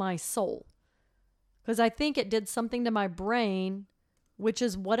off my soul. Because I think it did something to my brain, which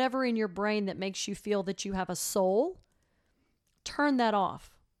is whatever in your brain that makes you feel that you have a soul, turn that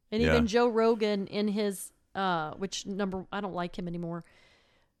off. And even Joe Rogan in his, I don't like him anymore.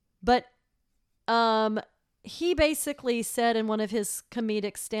 But he basically said in one of his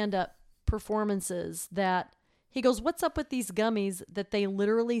comedic stand-up performances that he goes, what's up with these gummies that they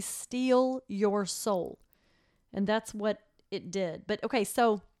literally steal your soul? And that's what it did. But okay,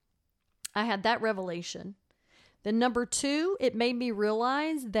 so I had that revelation. Then number 2, it made me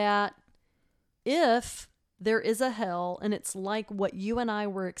realize that if there is a hell and it's like what you and I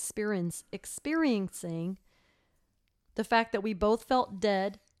were experiencing, the fact that we both felt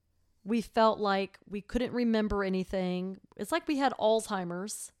dead, we felt like we couldn't remember anything. It's like we had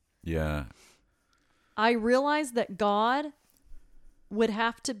Alzheimer's. Yeah. I realized that God would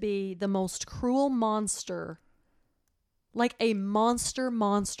have to be the most cruel monster, like a monster.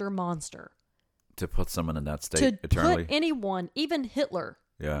 To put someone in that state eternally. To put anyone, even Hitler,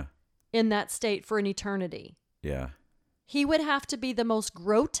 in that state for an eternity. Yeah. He would have to be the most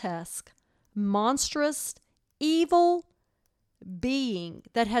grotesque, monstrous, evil being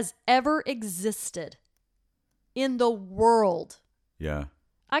that has ever existed in the world. Yeah.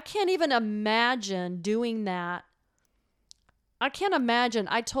 I can't even imagine doing that. I can't imagine.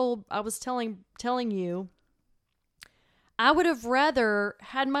 I was telling you, I would have rather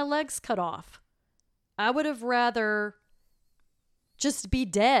had my legs cut off. I would have rather just be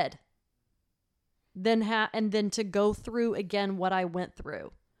dead than to go through again what I went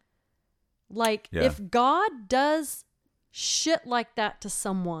through. Like, if God does shit like that to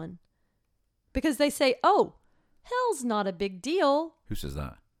someone, because they say, oh, hell's not a big deal. Who says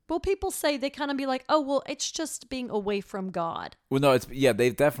that? Well, people say they kind of be like, oh, well, it's just being away from God. Well, no,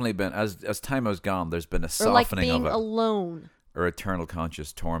 they've definitely been, as time has gone, there's been a Or like softening being of it. alone. Or eternal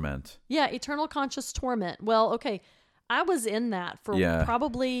conscious torment. Yeah, eternal conscious torment. Well, okay, I was in that for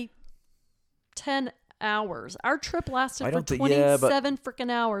probably 10 hours. Our trip lasted for 27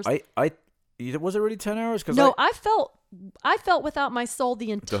 freaking hours. Was it really 10 hours? No, I felt without my soul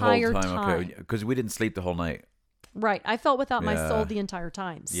the entire time. time. Okay, because we didn't sleep the whole night. Right. I felt without my soul the entire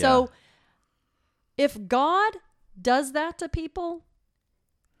time. Yeah. So if God does that to people,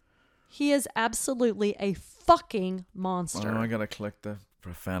 he is absolutely a fucking monster. Oh, I gotta click the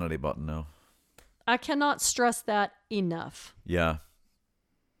profanity button now. I cannot stress that enough. Yeah.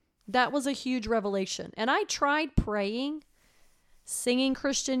 That was a huge revelation. And I tried praying, singing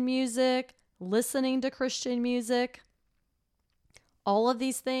Christian music, listening to Christian music, all of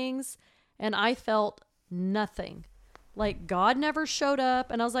these things, and I felt nothing. Like God never showed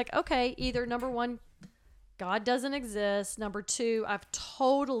up, and I was like, okay, either number one, God doesn't exist. Number two, I've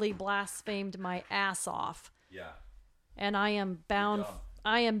totally blasphemed my ass off. Yeah. And I am bound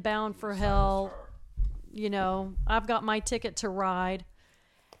for hell. You know, I've got my ticket to ride.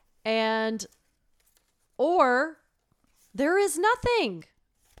 Or there is nothing.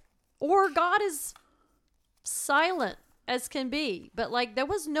 Or God is silent as can be. But like, there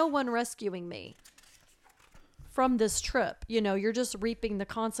was no one rescuing me from this trip. You know, you're just reaping the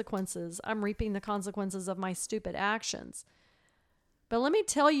consequences. I'm reaping the consequences of my stupid actions. But let me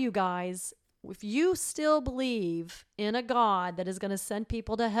tell you guys, if you still believe in a God that is going to send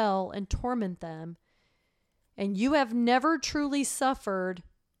people to hell and torment them, and you have never truly suffered,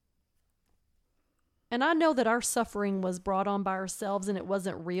 and I know that our suffering was brought on by ourselves and it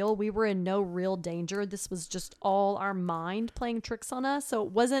wasn't real. We were in no real danger. This was just all our mind playing tricks on us. So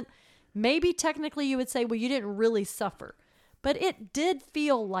it wasn't, maybe technically you would say, well, you didn't really suffer. But it did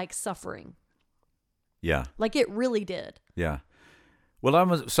feel like suffering. Yeah. Like it really did. Yeah. Well, I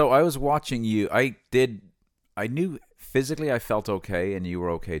was watching you. I knew physically I felt okay and you were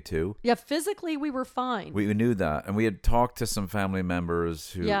okay too. Yeah, physically we were fine. We knew that, and we had talked to some family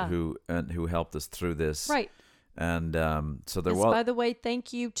members who helped us through this. Right. And so there was. By the way,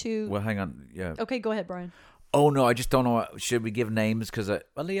 thank you to. Well, hang on. Yeah. Okay, go ahead, Brian. Oh no, I just don't know. Should we give names? Because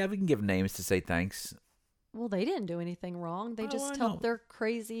we can give names to say thanks. Well, they didn't do anything wrong. They just helped their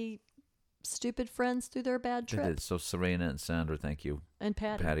crazy, stupid friends through their bad trip. They did. So Serena and Sandra, thank you. And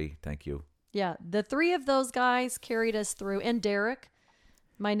Patty. Patty, thank you. Yeah, the three of those guys carried us through. And Derek,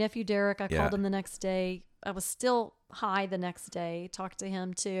 my nephew Derek, I called him the next day. I was still high the next day. Talked to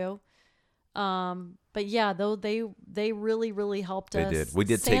him too. But yeah, though they really, really helped us. They did. We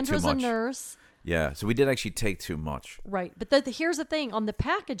did Sandra's take too much. a nurse. Yeah, so we did actually take too much. Right, but here's the thing on the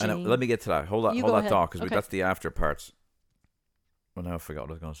packaging. And let me get to that. Hold that thought, because that's the after parts. Well, now I forgot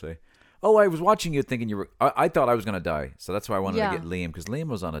what I was going to say. Oh, I was watching you thinking you were. I thought I was going to die, so that's why I wanted to get Liam, because Liam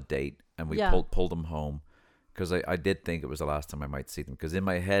was on a date and we pulled him home, because I did think it was the last time I might see them. Because in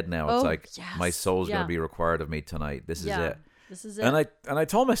my head now it's like my soul's going to be required of me tonight. This is it. This is it. And I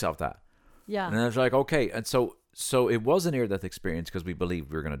told myself that. Yeah. And I was like, okay, and so it was a near-death experience because we believed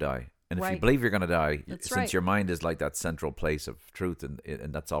we were going to die. And if you believe you're going to die, since your mind is like that central place of truth,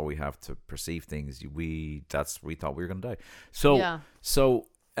 and that's all we have to perceive things, we thought we were going to die. So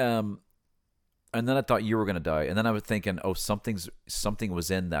and then I thought you were going to die, and then I was thinking, oh, something was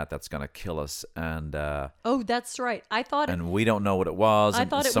in that's going to kill us, and oh, that's right. I thought, and we don't know what it was. I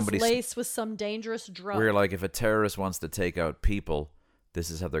thought it was laced with some dangerous drug. We're like, if a terrorist wants to take out people, this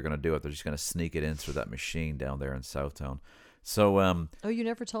is how they're going to do it. They're just going to sneak it in through that machine down there in Southtown. So oh, you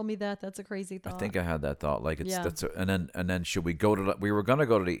never told me that. That's a crazy thought. I think I had that thought. Like and then should we go to? We were gonna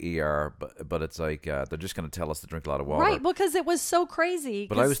go to the ER, but it's like they're just gonna tell us to drink a lot of water, right? Because it was so crazy.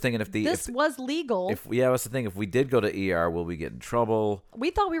 But I was thinking if this was legal. That's the thing. If we did go to ER, will we get in trouble? We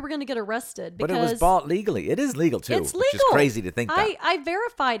thought we were gonna get arrested, but it was bought legally. It is legal too. It's legal. Which is crazy to think that. I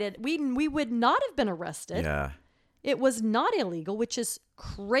verified it. We would not have been arrested. Yeah. It was not illegal, which is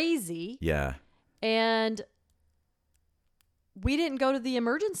crazy. Yeah. And we didn't go to the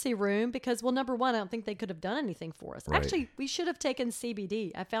emergency room because, well, number one, I don't think they could have done anything for us. Right. Actually, we should have taken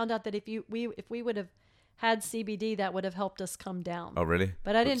CBD. I found out that if we would have had CBD, that would have helped us come down. Oh, really?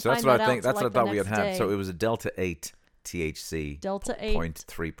 But I didn't find that out. That's what I thought we had day. had. So it was a Delta 8 THC. Delta 8.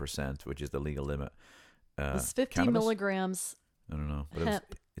 0.3%, which is the legal limit. It was 50 cannabis? milligrams. I don't know. But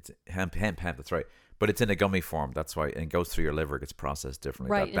hemp. It's hemp, that's right. But it's in a gummy form. That's why it goes through your liver. It gets processed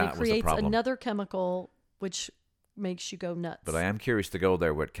differently. Right, That and it creates was the another chemical, which makes you go nuts. But I am curious to go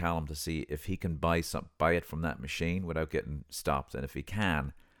there with Callum to see if he can buy it from that machine without getting stopped. And if he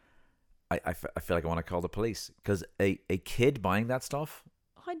can, I feel like I want to call the police, because a kid buying that stuff,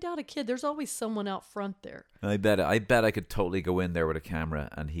 I doubt a kid. There's always someone out front there. I bet I could totally go in there with a camera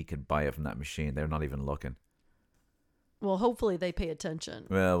and he could buy it from that machine. They're not even looking. Well, hopefully they pay attention.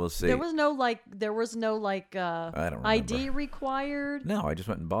 Well, we'll see. There was no I don't remember. ID required. No, I just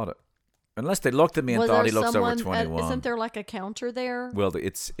went and bought it. Unless they looked at me and Was thought there he looks over someone 21. isn't there like a counter there? Well,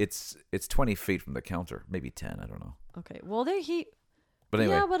 it's 20 feet from the counter, maybe 10. I don't know. Okay. Well, there he. But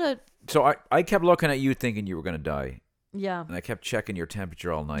anyway, Yeah, but so I kept looking at you thinking you were going to die, yeah, and I kept checking your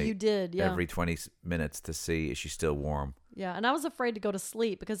temperature all night. you did. Yeah. Every 20 minutes to see is she still warm. Yeah, and I was afraid to go to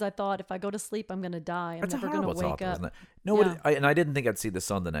sleep because I thought if I go to sleep, I'm going to die. I'm That's never a going to horrible wake thought, up. isn't it? No, Yeah. and I didn't think I'd see the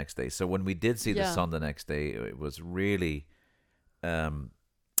sun the next day. So when we did see the Yeah. sun the next day, it was really, it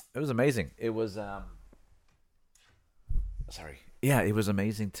was amazing. It was, sorry. Yeah, it was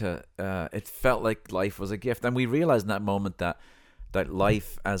amazing to, it felt like life was a gift. And we realized in that moment that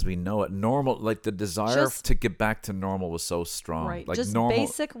life as we know it, normal, like the desire Just- to get back to normal was so strong. Right. Like just normal,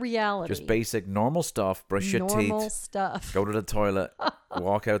 basic reality. just basic normal stuff, brush your normal teeth, stuff. go to the toilet,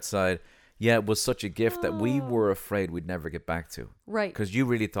 walk outside. Yeah, it was such a gift that we were afraid we'd never get back to. Right. Because you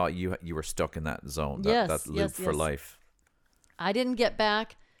really thought you were stuck in that zone, that loop yes, for yes. life. I didn't get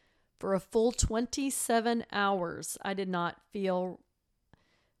back for a full 27 hours. I did not feel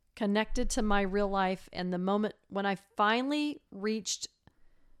connected to my real life. And the moment when I finally reached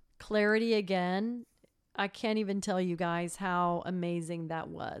clarity again, I can't even tell you guys how amazing that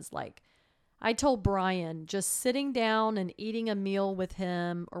was. Like, I told Brian, just sitting down and eating a meal with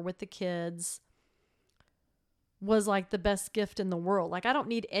him or with the kids was like the best gift in the world. Like, I don't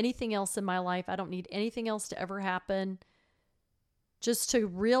need anything else in my life. I don't need anything else to ever happen. Just to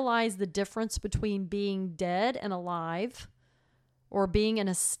realize the difference between being dead and alive, or being in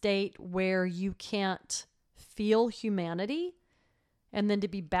a state where you can't feel humanity, and then to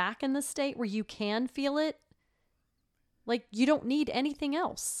be back in the state where you can feel it. Like, you don't need anything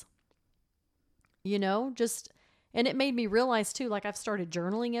else. You know, just, and it made me realize too, like, I've started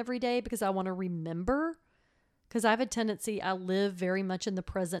journaling every day because I want to remember, because I have a tendency, I live very much in the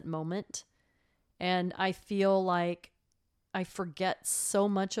present moment, and I feel like I forget so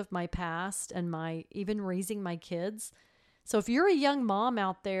much of my past and my, even raising my kids. So if you're a young mom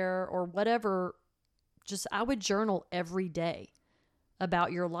out there or whatever, just, I would journal every day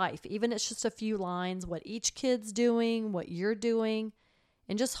about your life. Even if it's just a few lines, what each kid's doing, what you're doing,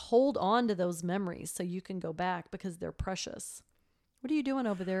 and just hold on to those memories so you can go back because they're precious. What are you doing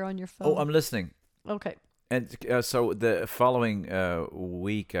over there on your phone? Oh, I'm listening. Okay. And so the following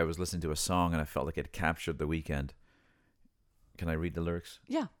week, I was listening to a song and I felt like it captured the weekend. Can I read the lyrics?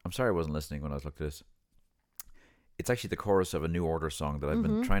 Yeah. I'm sorry I wasn't listening when I was looking at this. It's actually the chorus of a New Order song that I've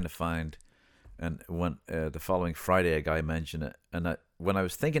been trying to find. And when the following Friday, a guy mentioned it. And when I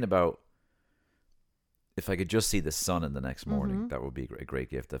was thinking about if I could just see the sun in the next morning, that would be a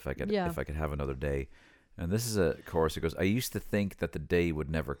great gift. If I could have another day. And this is a chorus. It goes, I used to think that the day would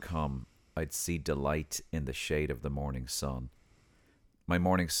never come. I'd see delight in the shade of the morning sun. My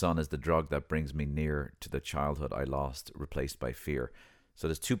morning sun is the drug that brings me near to the childhood I lost, replaced by fear. So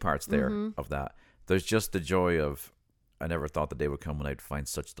there's two parts there of that. There's just the joy of, I never thought the day would come when I'd find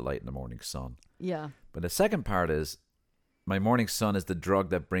such delight in the morning sun. Yeah. But the second part is, my morning sun is the drug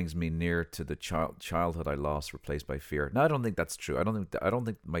that brings me near to the childhood I lost, replaced by fear. Now, I don't think that's true. I don't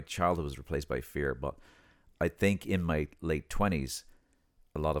think my childhood was replaced by fear, but I think in my late 20s,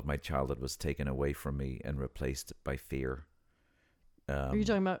 a lot of my childhood was taken away from me and replaced by fear. Are you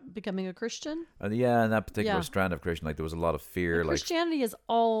talking about becoming a Christian? Yeah, in that particular strand of Christian, like there was a lot of fear. Like, Christianity is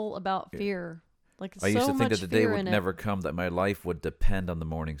all about fear. Like, I used to think that the day would never never come, that my life would depend on the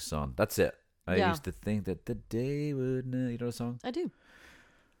morning sun. That's it. I used to think that the day would, you know the song? I do.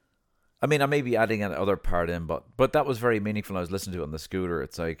 I mean, I may be adding another part in, but that was very meaningful. I was listening to it on the scooter.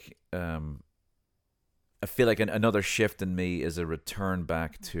 It's like, I feel like another shift in me is a return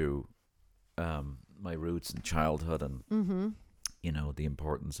back to my roots and childhood and, you know, the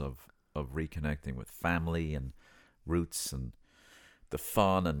importance of reconnecting with family and roots and the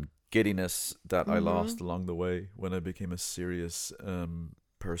fun and giddiness that I lost along the way when I became a serious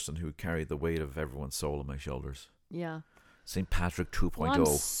person who carried the weight of everyone's soul on my shoulders. Yeah. St. Patrick 2.0. Well, I'm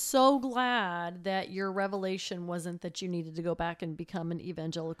so glad that your revelation wasn't that you needed to go back and become an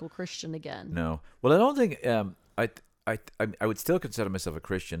evangelical Christian again. No. Well, I don't think I would still consider myself a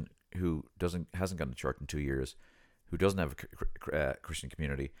Christian who hasn't gone to church in 2 years, who doesn't have a Christian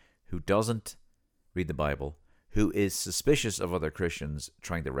community, who doesn't read the Bible, who is suspicious of other Christians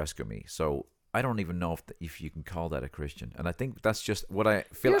trying to rescue me. So I don't even know if you can call that a Christian. And I think that's just what I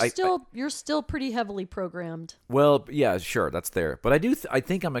feel. You're still pretty heavily programmed. Well, yeah, sure, that's there. But I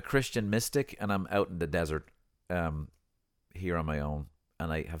think I'm a Christian mystic, and I'm out in the desert here on my own.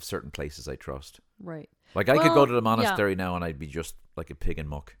 and I have certain places I trust. Right. Like I could go to the yeah. monastery now and I'd be just like a pig in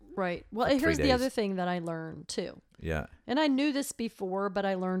muck. Right. Well, For 3 here's the days. other thing that I learned too. Yeah. And I knew this before, but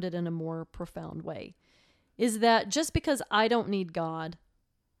I learned it in a more profound way. Is that just because I don't need God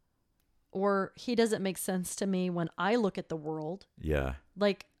or he doesn't make sense to me when I look at the world, Yeah.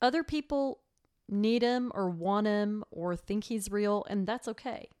 like other people need him or want him or think he's real, and that's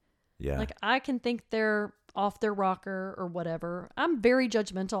okay. Yeah. Like I can think they're off their rocker or whatever. I'm very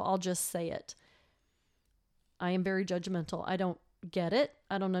judgmental. I'll just say it. I am very judgmental. I don't get it.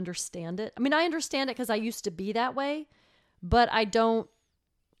 I don't understand it. I mean, I understand it because I used to be that way, but I don't.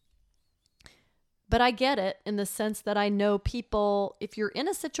 But I get it in the sense that I know people, if you're in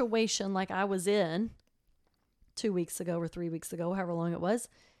a situation like I was in 2 weeks ago or 3 weeks ago, however long it was,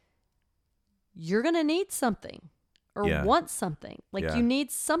 you're going to need something or want something. Like you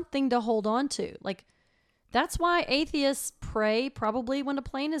need something to hold on to. Like that's why atheists pray probably when a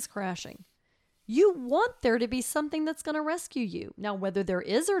plane is crashing. You want there to be something that's going to rescue you. Now, whether there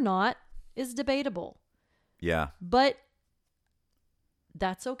is or not is debatable. Yeah. But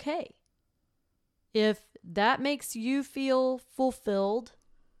that's okay. If that makes you feel fulfilled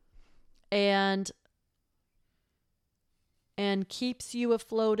and keeps you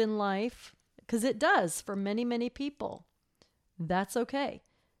afloat in life, because it does for many, many people, that's okay.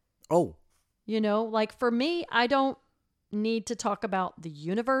 Oh. You know, like for me, I don't need to talk about the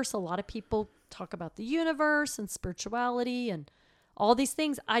universe. A lot of people talk about the universe and spirituality and all these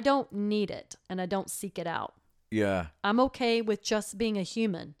things. I don't need it and I don't seek it out. Yeah. I'm okay with just being a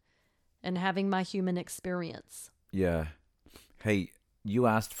human and having my human experience. Yeah. Hey, you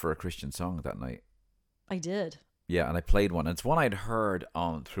asked for a Christian song that night. I did. Yeah, and I played one. It's one I'd heard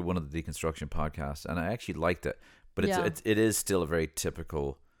on through one of the deconstruction podcasts, and I actually liked it. But it is still a very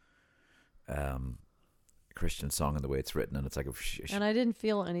typical Christian song in the way it's written, and it's like and I didn't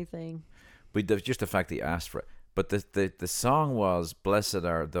feel anything. But just the fact that you asked for it. But the song was "Blessed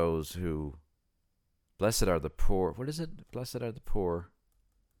are those who, blessed are the poor." What is it? Blessed are the poor.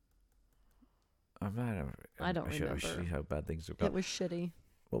 I don't remember. See how bad things have got. It was shitty.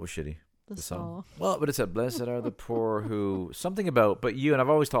 What was shitty? The song. Well, but it said, "Blessed are the poor who," something about, but you, and I've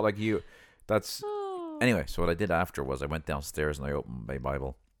always thought like you. That's anyway. So what I did after was I went downstairs and I opened my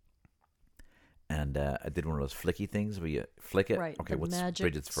Bible, and I did one of those flicky things where you flick it. Right, Okay, the what's magic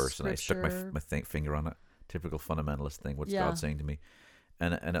Bridget's first? And I stuck scripture. my finger on it. Typical fundamentalist thing. What's Yeah. God saying to me?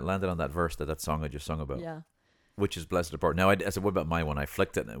 And it landed on that verse that song I just sung about. Yeah. Which is blessed apart. Now, I said, what about my one? I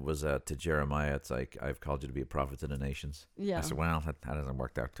flicked it, and it was to Jeremiah. It's like, I've called you to be a prophet to the nations. Yeah. I said, well, that hasn't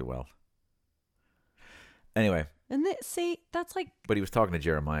worked out too well. Anyway. And see, that's like... But he was talking to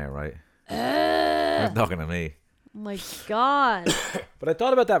Jeremiah, right? He was talking to me. My God. But I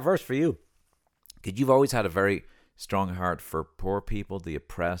thought about that verse for you. Because you've always had a very strong heart for poor people, the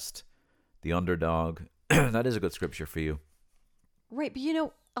oppressed, the underdog. That is a good scripture for you. Right, but you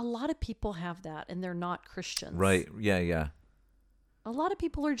know, a lot of people have that and they're not Christians. Right, yeah. A lot of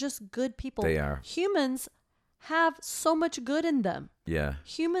people are just good people. They are. Humans have so much good in them. Yeah.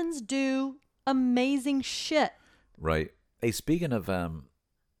 Humans do amazing shit. Right. Hey, speaking of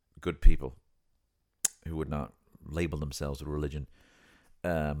good people who would not label themselves with religion,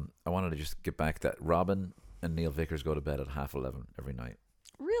 I wanted to just get back that Robin and Neil Vickers go to bed at 11:30 every night.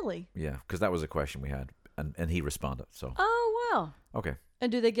 Really? Yeah, because that was a question we had, and he responded. So. Oh, wow. Okay.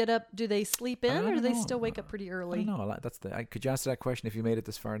 And do they get up, do they sleep in, I or don't do they know. still wake up pretty early? I don't know. Could you answer that question if you made it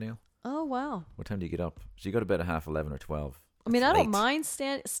this far, Neil? Oh, wow. What time do you get up? So you go to bed at 11:30 or 12. I mean, That's I don't late. mind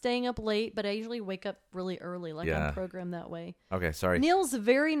staying up late, but I usually wake up really early. Like Yeah. I'm programmed that way. Okay, sorry. Neil's a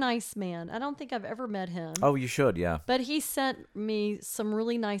very nice man. I don't think I've ever met him. Oh, you should, yeah. But he sent me some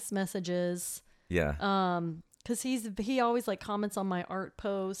really nice messages. Yeah. Because he always like comments on my art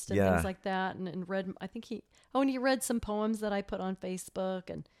post and Yeah. things like that, and read. I think and he read some poems that I put on Facebook,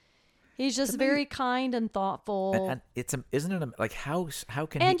 and he's just very kind and thoughtful. And isn't it like how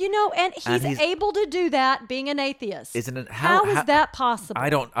can And he? you know, and he's he's- able to do that being an atheist. Isn't it How is that possible?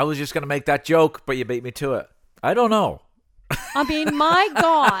 I was just gonna make that joke, but you beat me to it. I don't know. I mean, my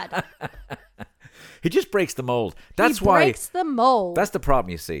God. He just breaks the mold. That's He why. breaks the mold. That's the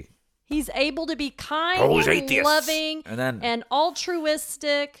problem. You see. He's able to be kind Those and atheists. loving And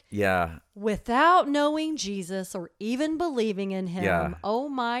altruistic Yeah. without knowing Jesus or even believing in him. Yeah. Oh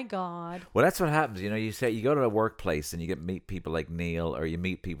my God. Well, that's what happens. You know, you go to a workplace and you meet people like Neil, or you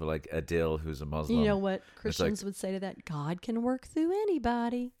meet people like Adil, who's a Muslim. You know what like- Christians would say to that? God can work through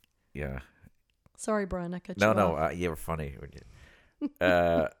anybody. Yeah. Sorry, Brian, I cut No, you off. you were funny.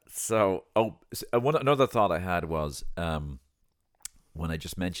 Another thought I had was when I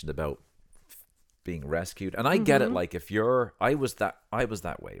just mentioned about being rescued. And I get it. Like I was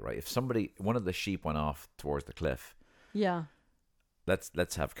that way, right? If one of the sheep went off towards the cliff, yeah.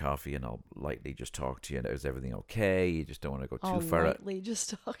 Let's have coffee and I'll lightly just talk to you. And is everything okay? You just don't want to go too far. Lightly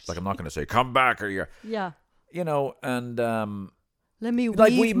just talk to like I'm not going to say come back or you're. Yeah. And let me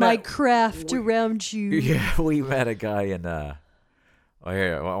weave my craft around you. Yeah, we met a guy in. I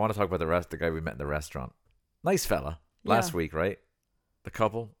want to talk about the guy we met in the restaurant. Nice fella. Last week, right? The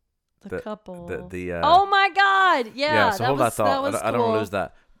couple. The couple. Oh my God! Yeah. So hold that thought. That was I don't want to lose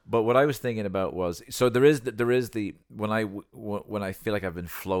that. But what I was thinking about was, so there is the when I feel like I've been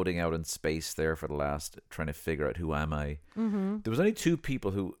floating out in space there for the last, trying to figure out who am I. Mm-hmm. There was only two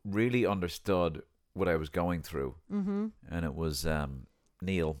people who really understood what I was going through, and it was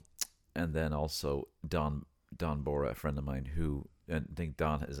Neil, and then also Don Bora, a friend of mine who, and I think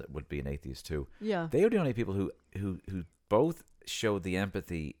Don would be an atheist too. Yeah, they are the only people who both showed the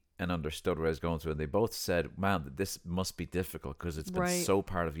empathy and understood what I was going through, and they both said, "Man, this must be difficult because it's been so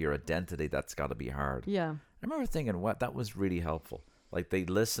part of your identity. That's got to be hard." Yeah, I remember thinking, "What? That was really helpful." Like they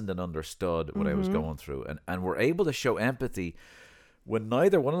listened and understood what I was going through, and were able to show empathy when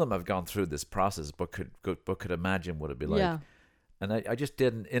neither one of them have gone through this process, but could imagine what it'd be like. Yeah. And I just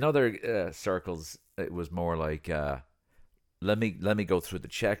didn't. In other circles, it was more like, let me go through the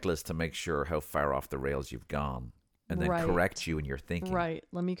checklist to make sure how far off the rails you've gone. And then correct you in your thinking. Right.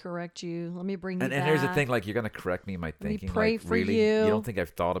 Let me correct you. Let me bring you back. And here's the thing, like, you're going to correct me in my thinking. Let me pray like, for really? you. You don't think I've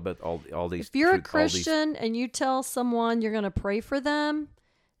thought about all these... If you're a Christian and you tell someone you're going to pray for them,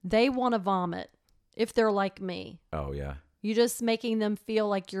 they want to vomit if they're like me. Oh, yeah. You're just making them feel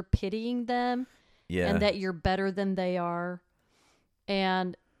like you're pitying them. Yeah. And that you're better than they are.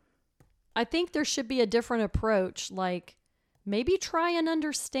 And I think there should be a different approach. Like, maybe try and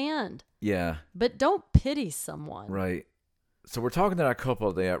understand. Yeah. But don't pity someone. Right. So we're talking to that couple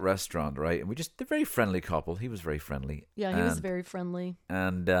at the restaurant, right? And they're a very friendly couple. He was very friendly. Yeah, he was very friendly.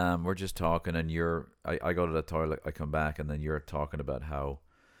 And we're just talking, and I go to the toilet, I come back, and then you're talking about how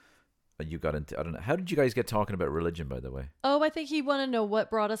you got into, I don't know, how did you guys get talking about religion, by the way? Oh, I think he wanted to know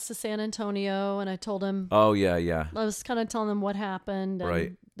what brought us to San Antonio, and I told him. Oh, yeah. I was kind of telling him what happened, and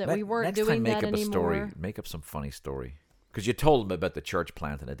right. that we weren't doing that anymore. Next time, make up a story. Make up some funny story. Because you told him about the church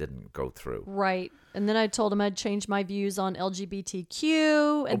plant and it didn't go through. Right. And then I told him I'd changed my views on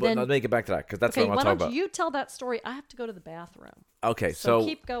LGBTQ. And then, let me get back to that because that's what I want to talk about. Why don't you tell that story? I have to go to the bathroom. Okay, so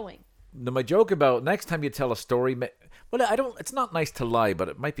keep going. My joke about next time you tell a story, well, it's not nice to lie, but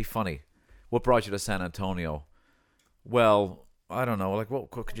it might be funny. What brought you to San Antonio? Well, I don't know. Like,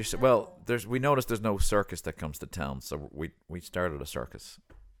 what could you say? Well, we noticed there's no circus that comes to town, so we started a circus.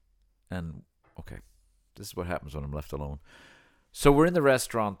 And, okay. This is what happens when I'm left alone. So we're in the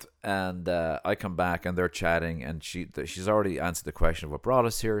restaurant, and I come back, and they're chatting, and she's already answered the question of what brought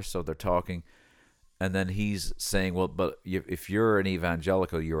us here, so they're talking. And then he's saying, well, but if you're an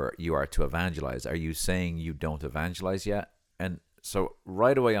evangelical, you are to evangelize. Are you saying you don't evangelize yet? And so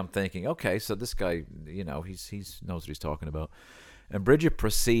right away I'm thinking, okay, so this guy, he knows what he's talking about. And Bridgette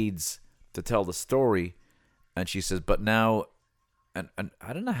proceeds to tell the story, and she says, but now... And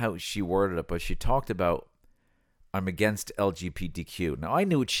I don't know how she worded it, but she talked about, I'm against LGBTQ. Now, I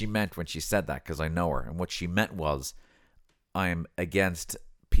knew what she meant when she said that because I know her. And what she meant was, I'm against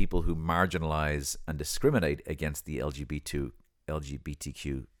people who marginalize and discriminate against the LGBTQ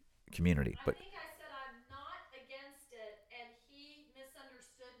community. But I think I said I'm not against it, and he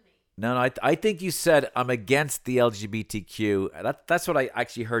misunderstood me. No, I think you said, I'm against the LGBTQ. That's what I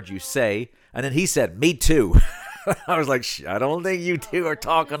actually heard you say. And then he said, me too. I was like, I don't think you two are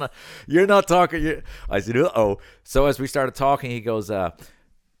talking. You're not talking. I said, uh-oh. So as we started talking, he goes, no,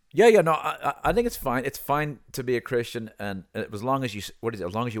 I think it's fine. It's fine to be a Christian. And as long as you,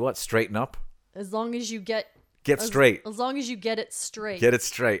 as long as you what? Straighten up? As long as you get straight. As long as you get it straight. Get it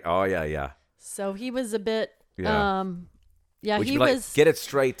straight. Oh, yeah. So he was a bit, Would he you was. Get it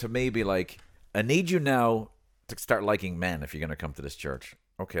straight to me be like, I need you now to start liking men if you're going to come to this church.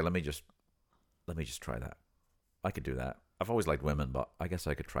 Okay, let me just try that. I could do that. I've always liked women, but I guess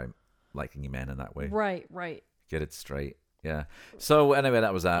I could try liking men in that way. Right. Get it straight. Yeah. So anyway,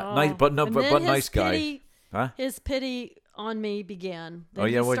 that was that. Nice, but nice guy. Huh? His pity on me began. Then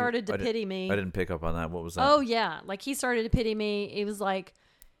he started to pity me. I didn't pick up on that. What was that? Oh yeah, like he started to pity me. He was like,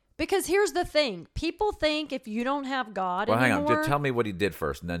 because here's the thing: people think if you don't have God anymore. Hang on. Just tell me what he did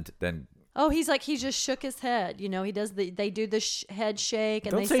first, and then. Oh, he just shook his head. He does they do the head shake,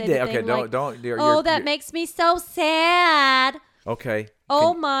 and don't they say say that. the thing Okay, like, don't. That makes me so sad. Okay.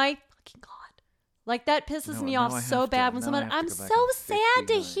 Oh my fucking God! Like that pisses me off so bad when someone. I'm so sad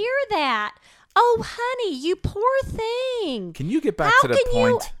to hear that. Oh, honey, you poor thing. Can you get back to the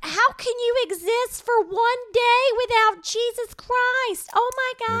point? How can you exist for one day without Jesus Christ? Oh,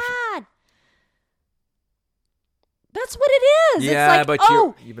 my God. That's what it is. Yeah, it's like,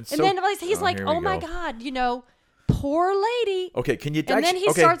 but you've been so... And then he's like, oh, my go. God, poor lady. Okay, can you... And then he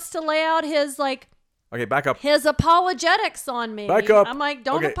starts to lay out his, Okay, back up. his apologetics on me. Back up. I'm like,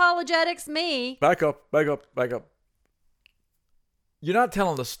 don't apologetics me. Back up. You're not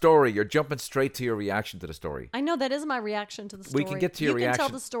telling the story. You're jumping straight to your reaction to the story. I know that is my reaction to the story. We can get to your reaction. You can tell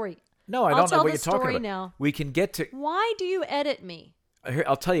the story. No, I don't know what you're talking I'll tell the story about. now. We can get to... Why do you edit me? Here,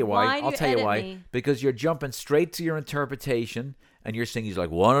 I'll tell you why. I'll tell you why. Because you're jumping straight to your interpretation, and you're saying he's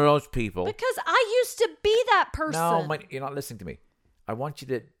like one of those people. Because I used to be that person. No, you're not listening to me. I want you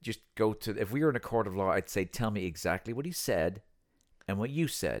to just go to... If we were in a court of law, I'd say, tell me exactly what he said and what you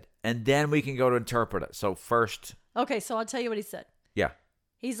said, and then we can go to interpret it. So first... Okay, so I'll tell you what he said. Yeah.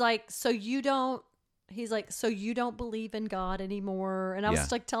 He's like, so you don't believe in God anymore. And I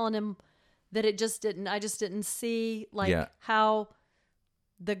was telling him that I just didn't see how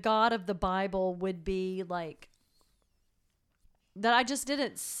the God of the Bible would be that I just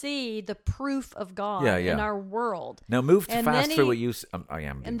didn't see the proof of God in our world. Now move fast through what you I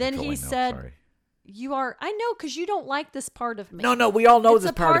am. And then he said, sorry. I know, because you don't like this part of me. No, we all know it's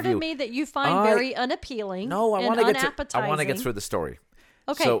this part of you. It's a part of me that you find very unappealing. No, I want to get through the story.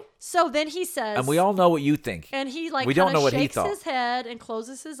 Okay, so then he says... And we all know what you think. And he we don't know what he thought. Shakes his head and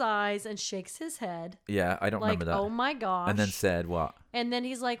closes his eyes and shakes his head. Yeah, I don't remember that. Oh my gosh. And then said what? And then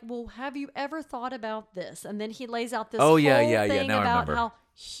he's like, well, have you ever thought about this? And then he lays out this whole thing about how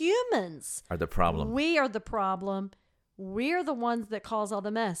humans are the problem. We are the problem. We're the ones that cause all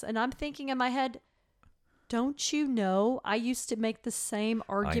the mess. And I'm thinking in my head... Don't you know I used to make the same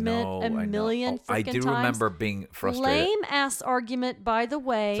argument a million freaking times? I do remember being frustrated. Lame ass argument, by the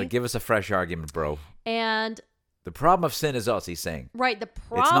way. So give us a fresh argument, bro. And the problem of sin is us, he's saying. Right. The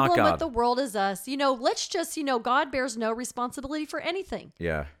problem with the world is us. Let's just, God bears no responsibility for anything.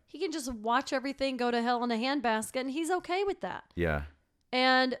 Yeah. He can just watch everything go to hell in a handbasket, and he's okay with that. Yeah.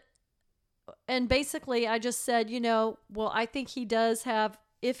 And basically I just said, well, I think he does have...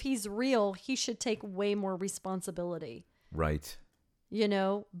 If he's real, he should take way more responsibility. Right.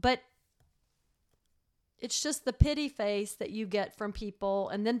 But it's just the pity face that you get from people.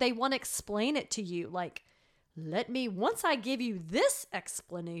 And then they want to explain it to you. Like, once I give you this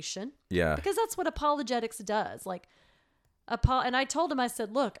explanation. Yeah. Because that's what apologetics does. And I told him, I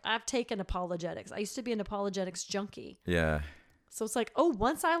said, look, I've taken apologetics. I used to be an apologetics junkie. Yeah. So it's like,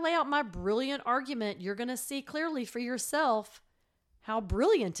 once I lay out my brilliant argument, you're going to see clearly for yourself how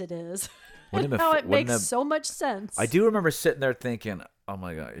brilliant it is and how it makes so much sense. I do remember sitting there thinking, oh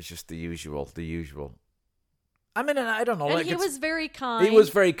my God, it's just the usual. I mean, I don't know. And he was very kind. He was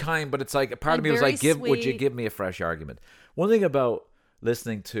very kind, but it's like, a part of me was like, would you give me a fresh argument? One thing about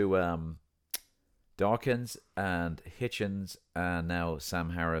listening to Dawkins and Hitchens and now Sam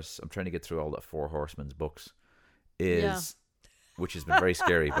Harris, I'm trying to get through all the Four Horsemen's books, which has been very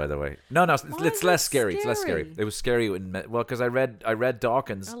scary, by the way. No, it's less scary. It's less scary. It was scary because I read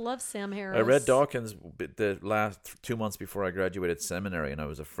Dawkins. I love Sam Harris. I read Dawkins the last 2 months before I graduated seminary, and I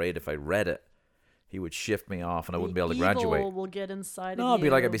was afraid if I read it, he would shift me off, and I wouldn't be able to graduate. Evil will get inside of you. No, it'd be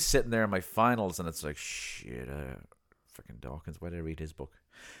like I'd be sitting there in my finals, and it's like, shit, freaking Dawkins. Why did I read his book?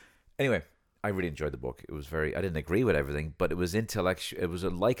 Anyway, I really enjoyed the book. It was I didn't agree with everything, but it was intellectual. It was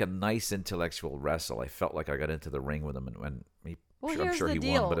like a nice intellectual wrestle. I felt like I got into the ring with him, and when I'm sure he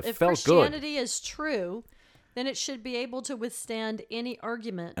won, but it felt good. If Christianity is true, then it should be able to withstand any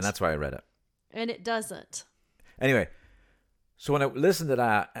argument. And that's why I read it. And it doesn't. Anyway, so when I listened to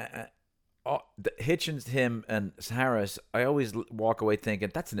that, Hitchens, him, and Harris, I always walk away thinking,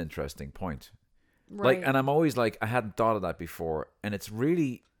 that's an interesting point. Right. And I'm always like, I hadn't thought of that before. And it's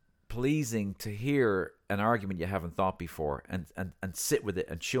really pleasing to hear an argument you haven't thought before and sit with it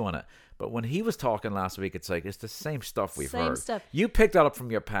and chew on it. But when he was talking last week, it's like, it's the same stuff we've heard. Stuff. You picked that up from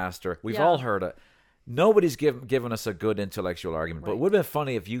your pastor. We've all heard it. Nobody's given us a good intellectual argument. Right. But it would have been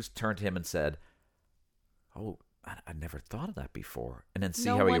funny if you turned to him and said, oh, I never thought of that before. And then see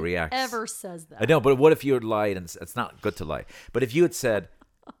how he reacts. No one ever says that. I know, but what if you had lied? And it's not good to lie. But if you had said,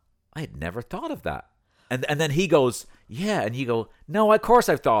 I had never thought of that. And then he goes, yeah. And you go, no, of course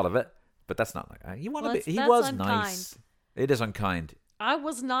I've thought of it. But that's not like he wanted. He was unkind. Nice. It is unkind. I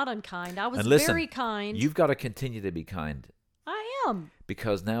was not unkind. I was very kind. You've got to continue to be kind. I am.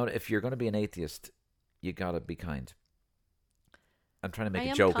 Because now, if you're going to be an atheist, you got to be kind. I'm trying to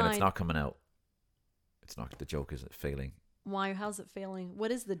make a joke, and it's not coming out. It's not. The joke is failing. Why? How's it failing?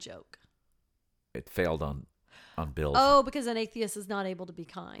 What is the joke? It failed on on Bill. Oh, because an atheist is not able to be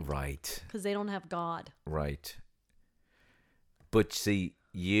kind. Right. Because they don't have God. Right. But see,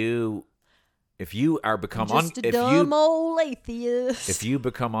 if you are become Just a dumb old atheist. if you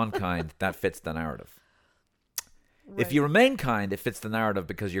become unkind, that fits the narrative. Right. If you remain kind, it fits the narrative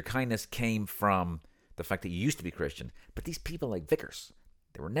because your kindness came from the fact that you used to be Christian. But these people like Vickers,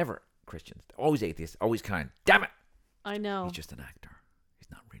 they were never Christians. They're always atheists, always kind. Damn it! I know. He's just an actor.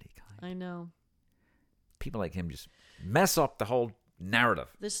 He's not really kind. I know. People like him just mess up the whole narrative.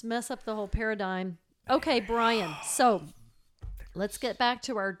 Just mess up the whole paradigm. Okay, Brian. So let's get back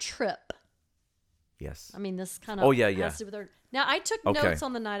to our trip. Yes. I mean, this kind of has to do with our... Now, I took notes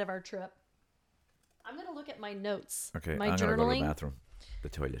on the night of our trip. I'm going to look at my notes. Okay, my I'm journaling. going to go to the bathroom, the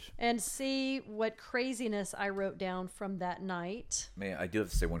toilet. And see what craziness I wrote down from that night. I do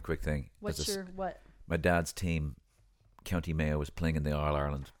have to say one quick thing. What? My dad's team, County Mayo, is playing in the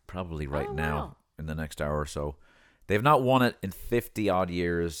All-Ireland probably now in the next hour or so. They've not won it in 50-odd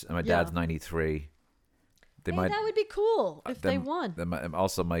years, and my dad's 93. That would be cool if they won.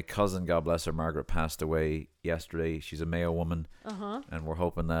 Also, my cousin, God bless her, Margaret, passed away yesterday. She's a Mayo woman. And we're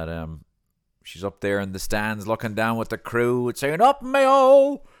hoping that she's up there in the stands looking down with the crew saying, "Up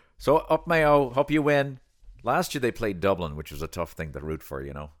Mayo!" So, up Mayo, hope you win. Last year they played Dublin, which was a tough thing to root for,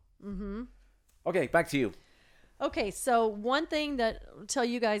 you know. Mm-hmm. Okay, back to you. Okay, so one thing that I'll tell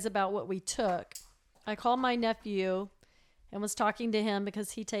you guys about what we took. I called my nephew and was talking to him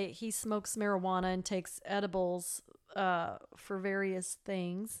because he smokes marijuana and takes edibles for various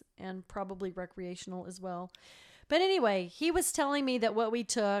things and probably recreational as well. But anyway, he was telling me that what we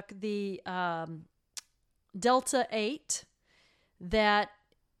took, the Delta 8, that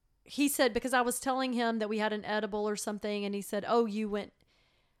he said, because I was telling him that we had an edible or something, and he said,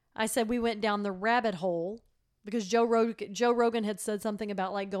 I said we went down the rabbit hole because Joe Rogan had said something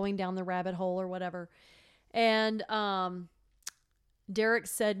about like going down the rabbit hole or whatever. And Derek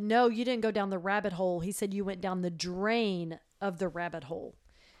said, "No, you didn't go down the rabbit hole." He said you went down the drain of the rabbit hole.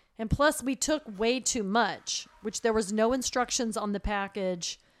 And plus we took way too much, which there was no instructions on the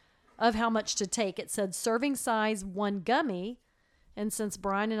package of how much to take. It said serving size 1 gummy. And since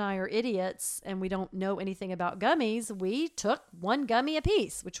Brian and I are idiots and we don't know anything about gummies, we took 1 gummy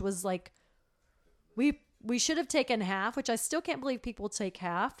apiece, which was like, we should have taken half, which I still can't believe people take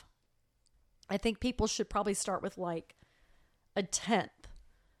half. I think people should probably start with like a 1/10,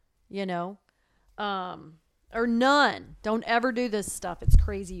 or none. Don't ever do this stuff. It's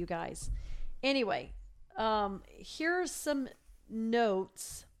crazy, you guys. Anyway, here's some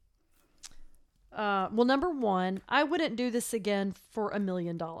notes. Well, number one, I wouldn't do this again for $1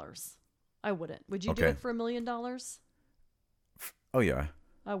 million. I wouldn't. Would you do it for $1 million? Oh, yeah.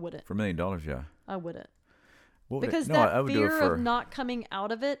 I wouldn't. For $1 million, yeah. I wouldn't. Well, because no, that I would do it fear of not coming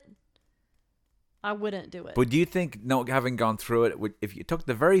out of it, I wouldn't do it. But do you think, having gone through it, if you took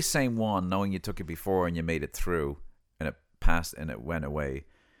the very same one, knowing you took it before and you made it through, and it passed and it went away,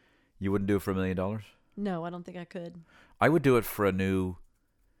 you wouldn't do it for $1 million? No, I don't think I could. I would do it for a new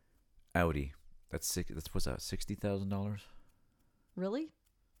Audi. What's that, $60,000? Really?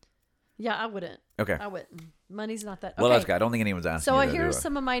 Yeah, I wouldn't. Okay. I wouldn't. Money's not that. Well, okay. that's good. I don't think anyone's asking. So here's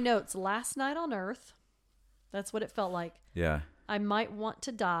some of my notes. Last night on Earth. That's what it felt like. Yeah. I might want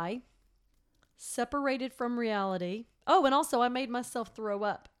to die. Separated from reality. Oh, and also I made myself throw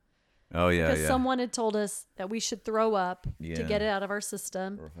up. Oh, yeah, because someone had told us that we should throw up to get it out of our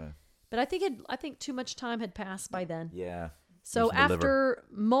system. Perfect. But I think too much time had passed by then. Yeah. So after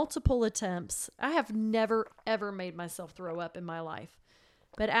multiple attempts, I have never, ever made myself throw up in my life.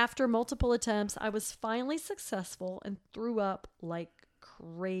 But after multiple attempts, I was finally successful and threw up like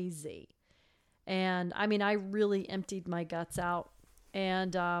crazy. And I mean, I really emptied my guts out.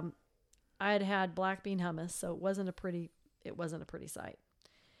 And I had black bean hummus, so it wasn't a pretty sight.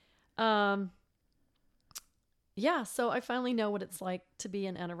 Yeah, so I finally know what it's like to be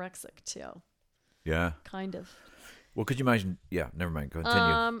an anorexic too. Yeah. Kind of. Well, could you imagine? Yeah, never mind.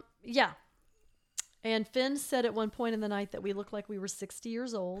 Continue. Yeah. And Finn said at one point in the night that we looked like we were 60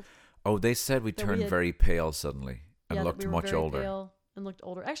 years old. Oh, they said we turned very pale suddenly and looked much older. Pale and looked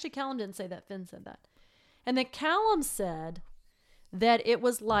older. Actually, Callum didn't say that. Finn said that. And then Callum said that it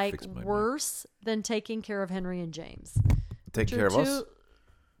was like worse than taking care of Henry and James. Taking care of us?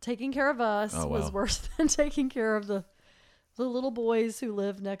 Taking care of us was worse than taking care of the little boys who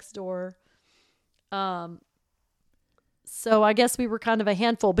live next door. So I guess we were kind of a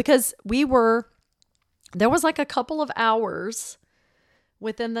handful because there was like a couple of hours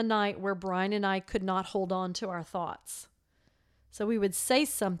within the night where Brian and I could not hold on to our thoughts. So we would say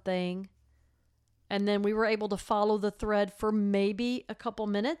something and then we were able to follow the thread for maybe a couple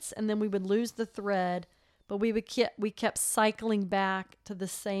minutes and then we would lose the thread but we kept cycling back to the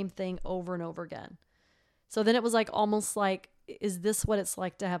same thing over and over again. So then it was like almost like, is this what it's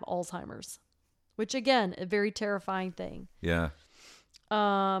like to have Alzheimer's? Which again, a very terrifying thing. Yeah.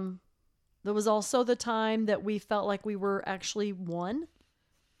 There was also the time that we felt like we were actually one,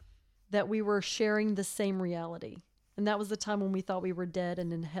 that we were sharing the same reality. And that was the time when we thought we were dead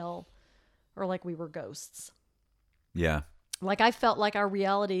and in hell, or like we were ghosts. Yeah. Like I felt like our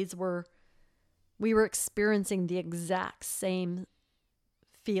realities we were experiencing the exact same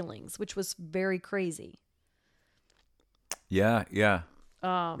feelings, which was very crazy. Yeah. Yeah.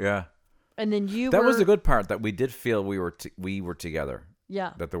 Yeah. And then that was the good part, that we did feel we were together.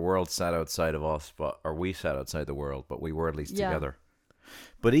 Yeah. That the world sat outside of us, or we sat outside the world, but we were at least Yeah. together.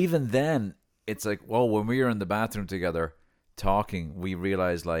 But even then, it's like, well, when we were in the bathroom together talking, we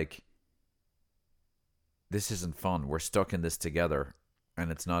realized like, this isn't fun. We're stuck in this together,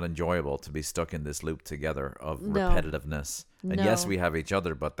 and it's not enjoyable to be stuck in this loop together of repetitiveness. And yes, we have each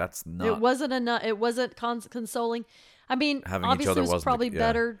other, but that's not. It wasn't enough. It wasn't consoling. I mean, Having each obviously other it was wasn't probably yeah.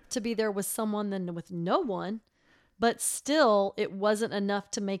 better to be there with someone than with no one, but still, it wasn't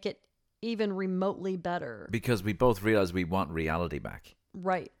enough to make it even remotely better. Because we both realized we want reality back.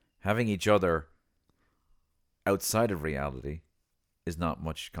 Right. Having each other outside of reality is not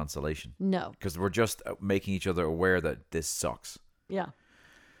much consolation. No. Because we're just making each other aware that this sucks. Yeah.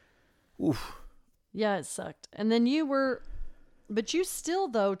 Oof. Yeah, it sucked. And then but you still,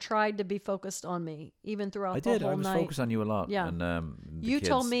 though, tried to be focused on me, even throughout the whole night. I was focused on you a lot. Yeah. And, you kids.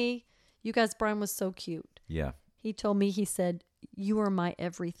 told me, you guys, Brian was so cute. Yeah. He told me, he said, you are my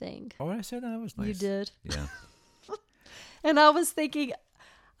everything. Oh, I said that was nice. You did. Yeah. And I was thinking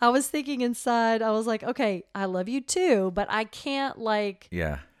inside, I was like, okay, I love you too, but I can't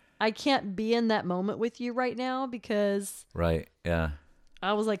I can't be in that moment with you right now because Right. Yeah.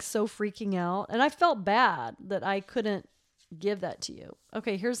 I was like so freaking out, and I felt bad that I couldn't give that to you.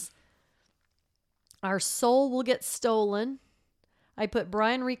 Okay, here's our soul will get stolen. I put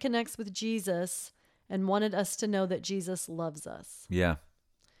Brian reconnects with Jesus and wanted us to know that Jesus loves us. Yeah.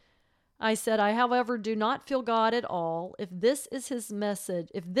 I said, I, however, do not feel God at all. If this is his message,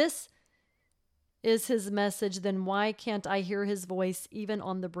 then why can't I hear his voice even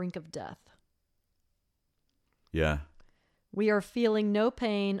on the brink of death? Yeah. We are feeling no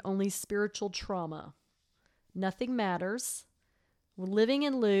pain, only spiritual trauma. Nothing matters. We're living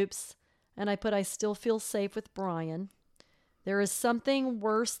in loops, and I still feel safe with Brian. There is something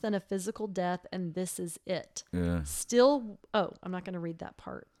worse than a physical death, and this is it. Yeah. I'm not going to read that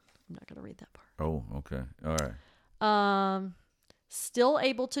part. Oh, okay. All right. Still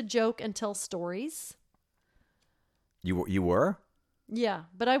able to joke and tell stories. You were? Yeah,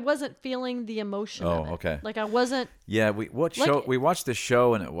 but I wasn't feeling the emotion of it. Oh, okay. Like I wasn't. Yeah, we watched the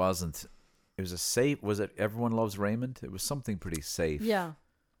show and it wasn't. It was a safe. Was it Everyone Loves Raymond? It was something pretty safe. Yeah,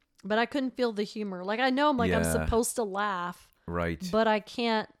 but I couldn't feel the humor. Like I know I'm supposed to laugh. Right. But I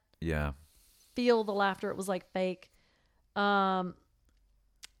can't. Yeah. Feel the laughter. It was like fake.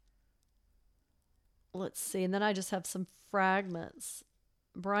 Let's see, and then I just have some fragments.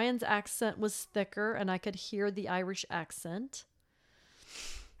 Brian's accent was thicker, and I could hear the Irish accent.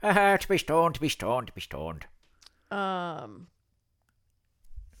 To be stoned.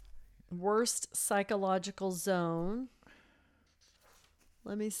 Worst psychological zone.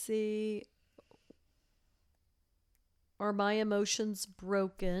 Let me see. Are my emotions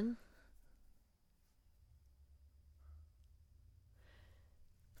broken?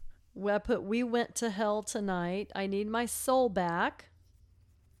 We went to hell tonight. I need my soul back.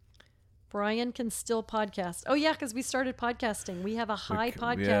 Brian can still podcast. Oh, yeah, because we started podcasting. We have a high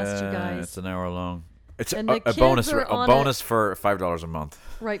podcast, you guys. It's an hour long. It's and a bonus for $5 a month.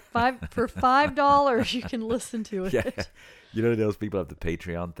 Right, for $5 you can listen to it. Yeah. You know those people have the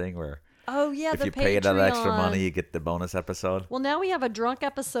Patreon thing where if you pay that extra money, you get the bonus episode. Well, now we have a drunk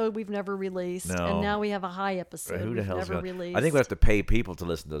episode we've never released, and now we have a high episode who the hell's never released. I think we have to pay people to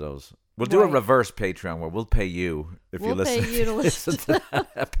listen to those. We'll do a reverse Patreon where we'll pay you if you listen. We'll pay you to listen to that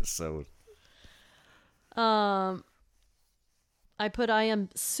episode. I am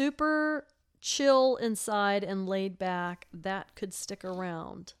super chill inside and laid back. That could stick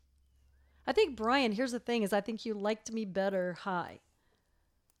around. I think, Brian, here's the thing is I think you liked me better high.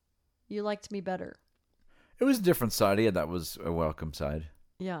 You liked me better. It was a different side. Yeah, that was a welcome side.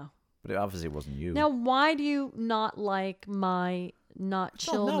 Yeah. But it obviously wasn't you. Now, why do you not like my not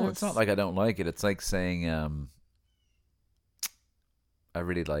chillness? No, it's not like I don't like it. It's like saying I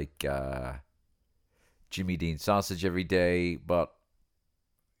really like Jimmy Dean sausage every day, but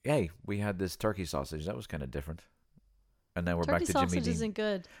hey, we had this turkey sausage. That was kind of different. and then we're Turkey back to Jimmy sausage Dean. isn't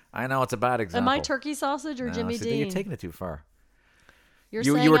good. I know it's a bad example. Am I turkey sausage or No, Jimmy see, Dean? You're taking it too far. You're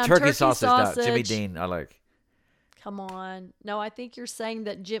You saying were I'm turkey sausage. That Jimmy Dean. I like. Come on. No, I think you're saying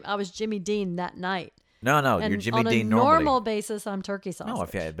that I was Jimmy Dean that night. No, And you're Jimmy on Dean a normally. normal basis, I'm turkey sausage. No,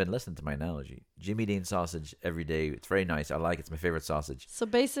 if you had been listening to my analogy, Jimmy Dean sausage every day. It's very nice. I like it. It's my favorite sausage. So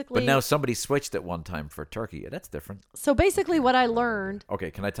basically, But now somebody switched at one time for turkey. That's different. So basically, what I learned Okay,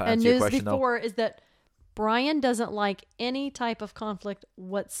 can I and answer your news question before is that Brian doesn't like any type of conflict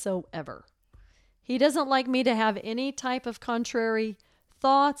whatsoever. He doesn't like me to have any type of contrary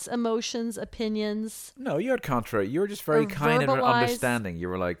thoughts, emotions, opinions. though? No, you're contrary. You were just very kind and verbalize. understanding. You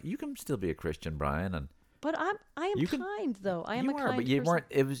were like, you can still be a Christian, Brian, and But I am You can- kind though. I am you a are, kind but you person.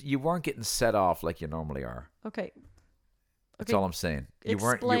 weren't. You weren't getting set off like you normally are. Okay. That's all I'm saying. You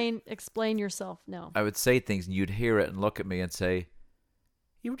weren't. Explain yourself now. I would say things, and you'd hear it and look at me and say,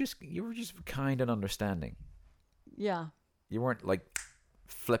 you were just kind and understanding. Yeah. You weren't like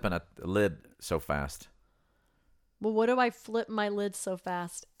flipping at the lid so fast. Well, what do I flip my lid so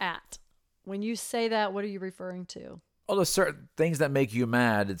fast at? When you say that, what are you referring to? Oh, there's certain things that make you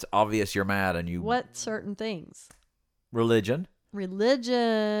mad. It's obvious you're mad, and you What certain things? religion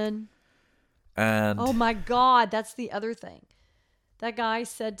Religion. and Oh my God, that's the other thing. That guy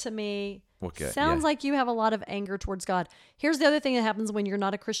said to me, Okay, sounds yeah. like you have a lot of anger towards God. Here's the other thing that happens when you're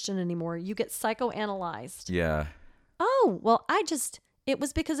not a Christian anymore. You get psychoanalyzed. yeah. Oh, well, it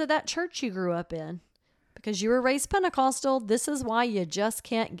was because of that church you grew up in. Because you were raised Pentecostal. This is why you just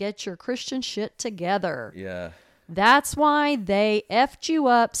can't get your Christian shit together. Yeah. That's why they effed you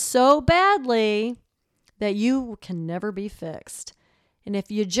up so badly that you can never be fixed. And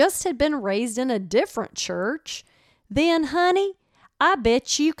if you just had been raised in a different church, then, honey, I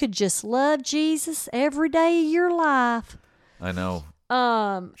bet you could just love Jesus every day of your life. I know.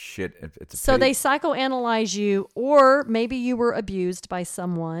 Shit. It's a So pity. they psychoanalyze you, or maybe you were abused by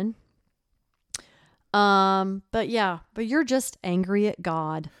someone. But you're just angry at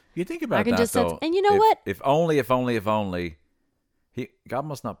God. You think about I can that, just sense- though. and you know what? If only, God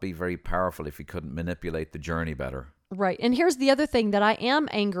must not be very powerful if he couldn't manipulate the journey better. Right. And here's the other thing that I am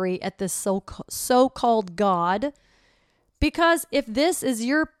angry at this so-called God. Because if this is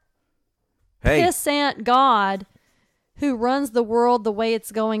your Hey, pissant God who runs the world the way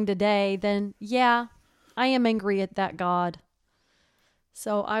it's going today, then yeah, I am angry at that God.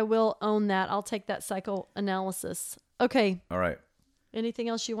 So I will own that. I'll take that psychoanalysis. Okay. all right. Anything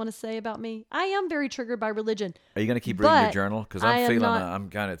else you want to say about me? I am very triggered by religion. Are you going to keep reading your But journal? Because I I'm am feeling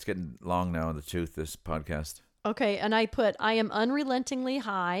not- it's getting long now in the tooth, this podcast. Okay. And I am unrelentingly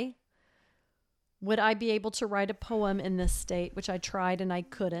high. Would I be able to write a poem in this state, which I tried and I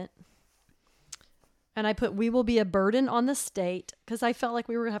couldn't? And I put, we will be a burden on the state, because I felt like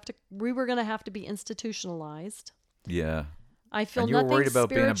we were going to have to be institutionalized. Yeah. I feel And you were nothing worried about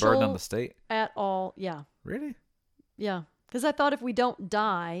being a burden on spiritual the state? at all. Yeah. Really? Yeah. Because I thought if we don't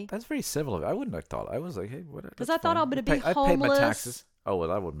die, That's very civil of you. I wouldn't have thought. I was like, hey, what? because I thought I'm going to be I paid my homeless. taxes. Oh, well,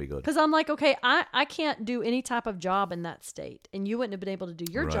 that wouldn't be good. Because I'm like, okay, I can't do any type of job in that state, and you wouldn't have been able to do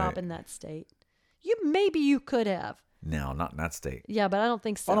your job Right. in that state. Maybe you could have. No, not in that state. Yeah, but I don't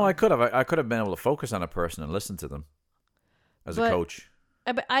think so. Oh, no, I could have. I could have been able to focus on a person and listen to them as a But- coach.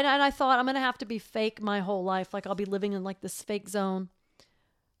 And I thought I'm going to have to be fake my whole life. Like I'll be living in like this fake zone.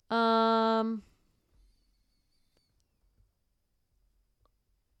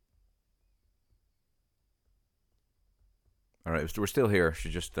 All right, we're still here.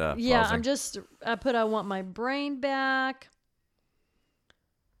 She's just Yeah, pausing. I want my brain back.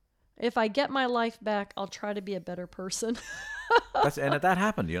 If I get my life back, I'll try to be a better person. And that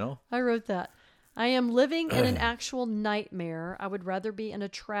happened, you know. I wrote that. I am living in an actual nightmare. I would rather be in a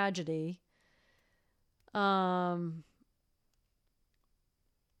tragedy. I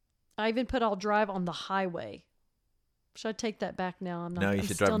even put I'll drive on the highway. Should I take that back now? I'm not. No, you I'm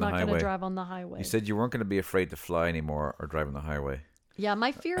should drive still on the not going to highway. drive on the highway. You said you weren't going to be afraid to fly anymore or drive on the highway. Yeah,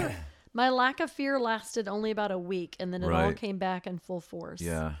 my fear, my lack of fear lasted only about a week, and then it all Right. came back in full force.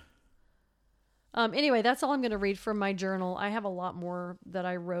 Yeah. Anyway, that's all I'm going to read from my journal. I have a lot more that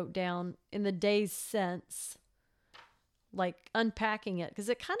I wrote down in the days since, like unpacking it, because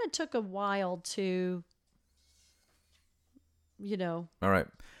it kind of took a while to, All right.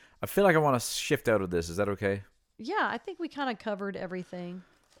 I feel like I want to shift out of this. Is that okay? Yeah, I think we kind of covered everything.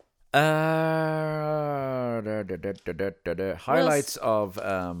 Highlights of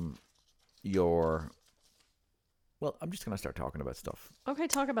your. Well, I'm just going to start talking about stuff. Okay,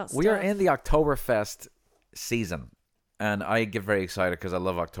 talk about stuff. We are in the Oktoberfest season, and I get very excited because I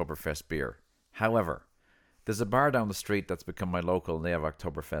love Oktoberfest beer. However, there's a bar down the street that's become my local, and they have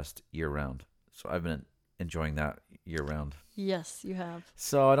Oktoberfest year-round. So I've been enjoying that year round. Yes, you have.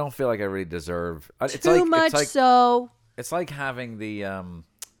 So I don't feel like I really deserve. Too much so. It's like having the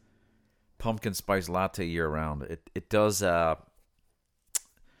pumpkin spice latte year round. It does. How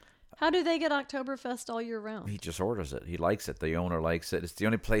do they get Oktoberfest all year round? He just orders it. He likes it. The owner likes it. It's the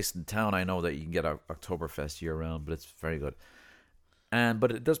only place in town I know that you can get Oktoberfest year round, but it's very good.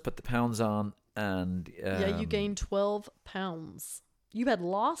 But it does put the pounds on, and yeah, you gained 12 pounds. You had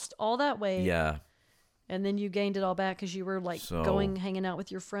lost all that weight. Yeah. And then you gained it all back because you were hanging out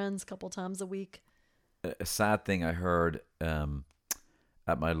with your friends a couple times a week. A sad thing I heard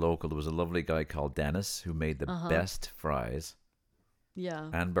at my local, there was a lovely guy called Dennis who made the best fries. Yeah.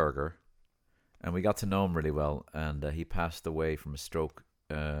 And burger. And we got to know him really well. And he passed away from a stroke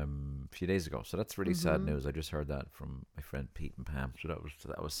a few days ago. So that's really sad news. I just heard that from my friend Pete and Pam. So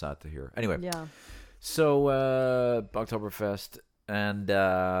that was sad to hear. Anyway. Yeah. So Oktoberfest. And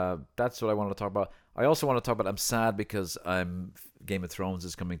that's what I wanted to talk about. I also want to talk about, I'm sad because Game of Thrones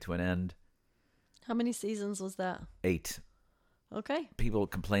is coming to an end. How many seasons was that? 8. Okay. People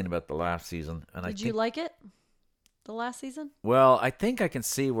complain about the last season. And Did you like it? The last season? Well, I think I can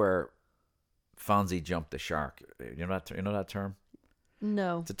see where Fonzie jumped the shark. You know that term?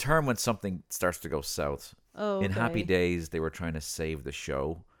 No. It's a term when something starts to go south. Oh, okay. In Happy Days, they were trying to save the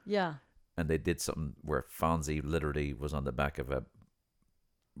show. Yeah. And they did something where Fonzie literally was on the back of a,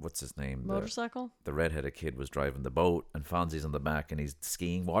 what's his name? Motorcycle? The redheaded kid was driving the boat, and Fonzie's on the back, and he's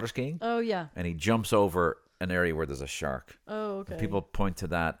water skiing. Oh, yeah. And he jumps over an area where there's a shark. Oh, okay. And people point to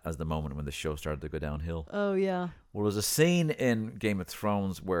that as the moment when the show started to go downhill. Oh, yeah. Well, there's a scene in Game of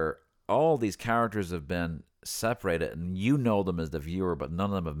Thrones where all these characters have been separated, and you know them as the viewer, but none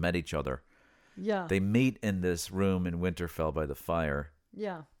of them have met each other. Yeah. They meet in this room in Winterfell by the fire.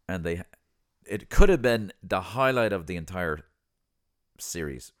 Yeah. And it could have been the highlight of the entire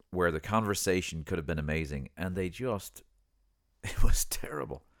series, where the conversation could have been amazing, and it was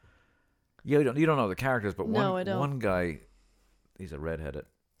terrible. You don't know the characters, but one guy, he's a redheaded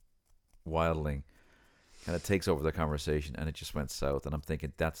wildling, kind of takes over the conversation, and it just went south. And I'm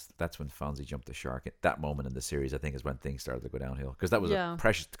thinking that's when Fonzie jumped the shark. At that moment in the series, I think, is when things started to go downhill, because that was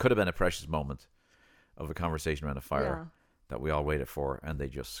could have been a precious moment of a conversation around a fire that we all waited for, and they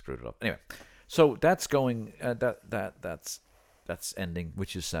just screwed it up. Anyway, so that's going. That's ending,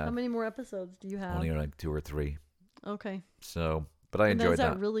 which is sad. How many more episodes do you have? Only like 2 or 3. Okay. So, but I enjoyed that.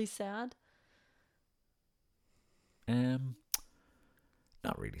 Is that really sad?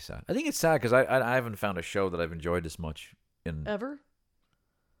 Not really sad. I think it's sad because I haven't found a show that I've enjoyed this much in ever.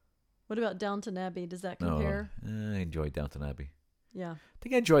 What about Downton Abbey? Does that compare? No, I enjoyed Downton Abbey. Yeah. I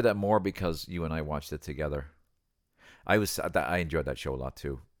think I enjoyed that more because you and I watched it together. I enjoyed that show a lot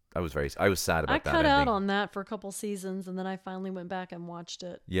too. I was sad about that. I cut out on that for a couple seasons, and then I finally went back and watched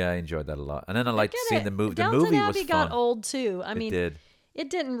it. Yeah, I enjoyed that a lot. And then I liked seeing the movie. The Downton movie Abbey was fun. got old too. I mean, it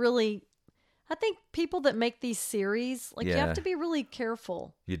didn't really. I think people that make these series, you have to be really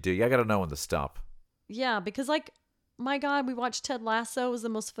careful. You do. You got to know when to stop. Yeah, because my God, we watched Ted Lasso. It was the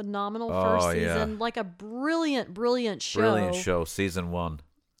most phenomenal first season. Like a brilliant, brilliant show. Brilliant show. Season 1.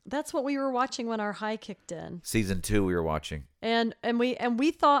 That's what we were watching when our high kicked in. Season 2 we were watching. And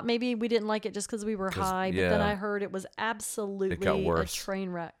we thought maybe we didn't like it just because we were high, but then I heard it was absolutely a train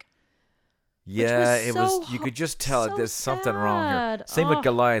wreck. Yeah, it was. You could just tell there's something wrong here. Same with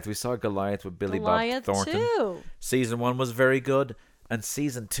Goliath. We saw Goliath with Billy Bob Thornton. Too. Season 1 was very good, and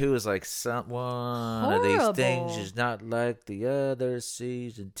season 2 is like one of these things is not like the other.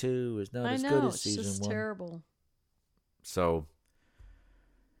 Season 2 is not as good as season 1. It's just terrible. So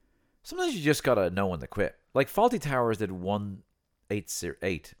sometimes you just gotta know when to quit. Like Faulty Towers did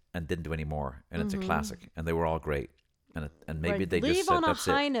 8 and didn't do any more, and it's a classic, and they were all great. And maybe they just said that's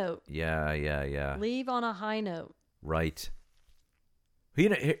it. Leave on a high note. Yeah. Leave on a high note. Right.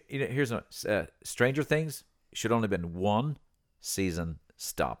 Here's Stranger Things should only been 1 season.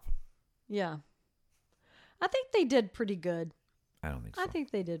 Stop. Yeah. I think they did pretty good. I don't think so. I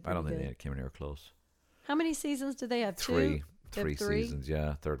think they did pretty good. I don't think they came anywhere close. How many seasons do they have? 3. 3 seasons,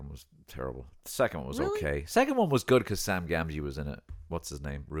 yeah. Third one was terrible. The second one was okay. Second one was good because Sam Gamgee was in it. What's his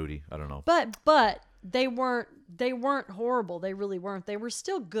name? Rudy? I don't know. But they weren't horrible. They really weren't. They were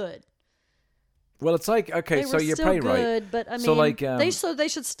still good. Well, it's like, okay, so you're probably right. Good, but I mean, they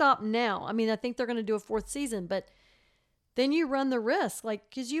should stop now. I mean, I think they're going to do a 4th season, but then you run the risk,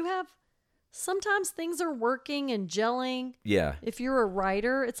 because you have sometimes things are working and gelling. Yeah. If you're a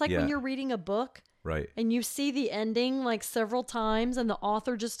writer, it's like when you're reading a book. Right. And you see the ending several times, and the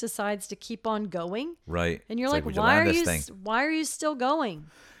author just decides to keep on going. Right. And you're why are you still going?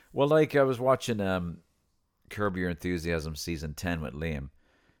 Well, I was watching Curb Your Enthusiasm season 10 with Liam.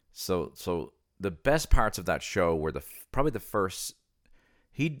 So the best parts of that show were probably the first.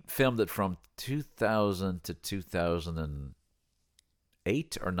 He filmed it from 2000 to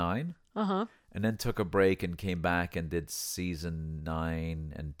 2008 or 9. Uh-huh. And then took a break and came back and did season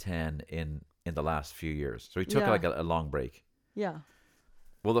 9 and 10 in the last few years. So he took like a long break. Yeah.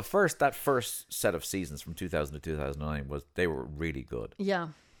 Well, that first set of seasons from 2000 to 2009 they were really good. Yeah.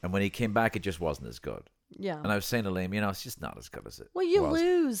 And when he came back, it just wasn't as good. Yeah. And I was saying to Liam, it's just not as good as it Well, you was.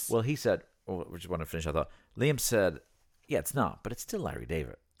 lose. Well, he said, we just want to finish. I thought Liam said, yeah, it's not, but it's still Larry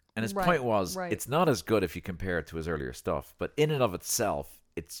David. And his point was, it's not as good if you compare it to his earlier stuff, but in and of itself,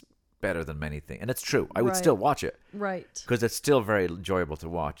 it's better than many things. And it's true. I would still watch it. Right. Because it's still very enjoyable to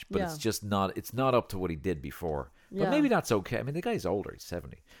watch, but it's just not up to what he did before. But maybe that's okay. I mean, the guy's older. He's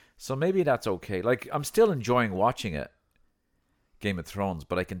 70. So maybe that's okay. Like, I'm still enjoying watching it, Game of Thrones,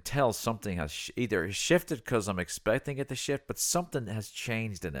 but I can tell something has either shifted because I'm expecting it to shift, but something has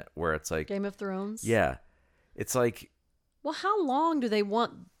changed in it where it's like... Game of Thrones? Yeah. It's like... Well, how long do they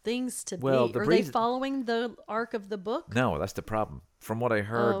want things to be? Are they following the arc of the book? No, that's the problem. From what I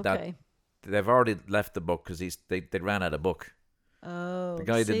heard, that they've already left the book because they ran out of book. Oh, the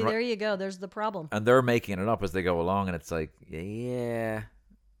guy there you go. There's the problem. And they're making it up as they go along, and it's like, yeah.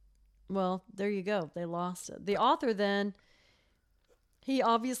 Well, there you go. They lost it. The author then, he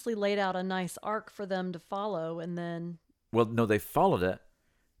obviously laid out a nice arc for them to follow, and then... Well, no, they followed it,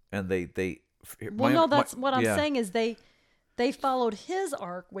 and they that's what I'm saying is they followed his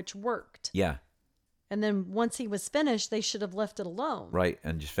arc, which worked. Yeah. And then once he was finished, they should have left it alone. Right,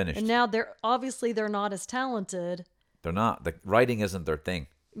 and just finished. And now they're not as talented. They're not. The writing isn't their thing.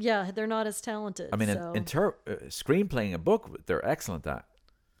 Yeah, they're not as talented. I mean, in screenplaying a book, they're excellent at.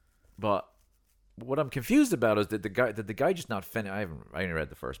 But what I'm confused about is did the guy just not finish? I only read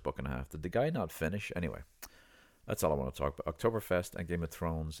the first book and a half. Did the guy not finish? Anyway, that's all I want to talk about. Oktoberfest and Game of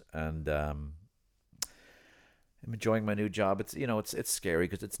Thrones, and I'm enjoying my new job. It's it's scary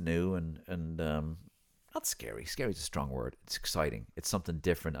because it's new and not scary. Scary is a strong word. It's exciting. It's something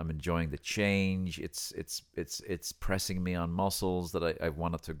different. I'm enjoying the change. It's pressing me on muscles that I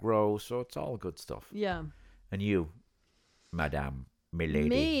wanted to grow. So it's all good stuff. Yeah. And you, Madame,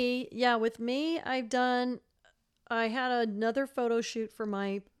 milady. With me, I had another photo shoot for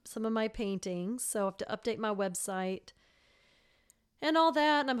some of my paintings. So I have to update my website and all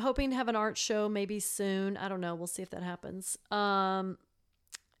that. And I'm hoping to have an art show maybe soon. I don't know. We'll see if that happens.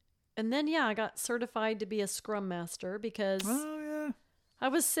 And then, I got certified to be a scrum master because I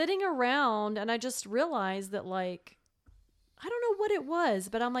was sitting around and I just realized that, like, I don't know what it was,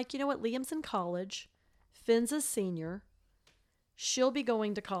 but I'm like, you know what? Liam's in college. Finn's a senior. She'll be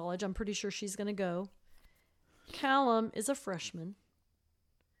going to college. I'm pretty sure she's going to go. Callum is a freshman.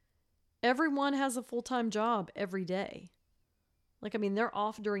 Everyone has a full-time job every day. Like, I mean, they're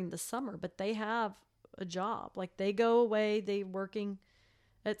off during the summer, but they have a job. Like, they go away, they're working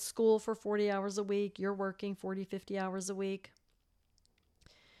at school for 40 hours a week. You're working 40, 50 hours a week.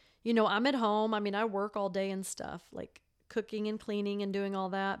 I'm at home. I mean, I work all day and stuff, like cooking and cleaning and doing all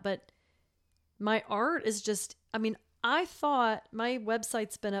that. But my art is just, I mean, I thought my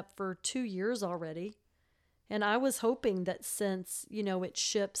website's been up for 2 years already. And I was hoping that since, it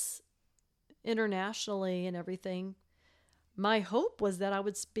ships internationally and everything, my hope was that I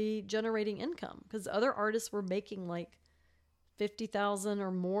would be generating income because other artists were making like $50,000 or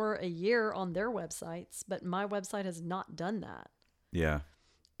more a year on their websites, but my website has not done that. Yeah.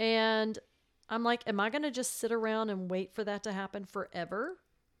 And I'm like, am I going to just sit around and wait for that to happen forever?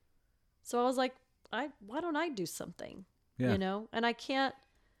 So I was like, why don't I do something? Yeah. And I can't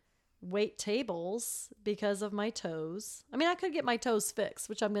wait tables because of my toes. I mean, I could get my toes fixed,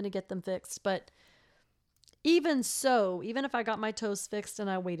 which I'm going to get them fixed, but even so, even if I got my toes fixed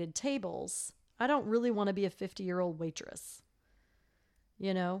and I waited tables, I don't really want to be a 50-year-old waitress.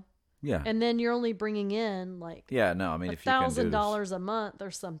 Yeah. And then you're only bringing in like if you can do $1,000 a month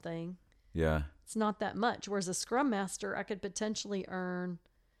or something. Yeah. It's not that much. Whereas a scrum master, I could potentially earn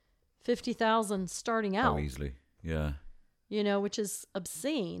 $50,000 starting out. Oh, easily. Yeah. Which is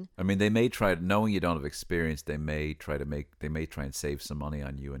obscene. I mean, they may try, knowing you don't have experience, they may try and save some money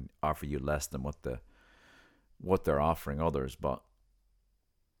on you and offer you less than what they're offering others, but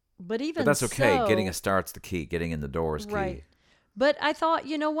that's okay. So, getting a start's the key. Getting in the door is key. Right. But I thought,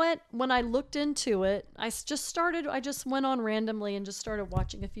 you know what? When I looked into it, I just went on randomly and just started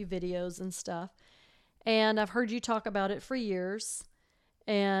watching a few videos and stuff. And I've heard you talk about it for years.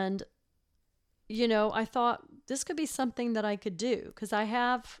 And, I thought this could be something that I could do because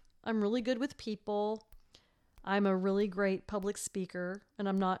I'm really good with people. I'm a really great public speaker and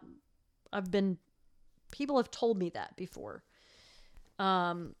people have told me that before.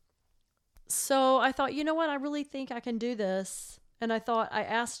 So I thought, you know what? I really think I can do this. And I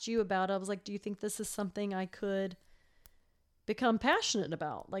asked you about it. I was like, do you think this is something I could become passionate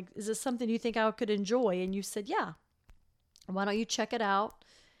about? Like, is this something you think I could enjoy? And you said, yeah. Why don't you check it out?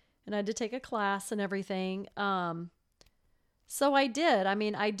 And I had to take a class and everything. So I did. I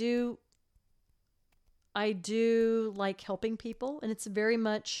mean, I do like helping people, and it's very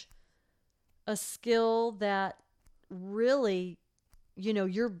much a skill that really,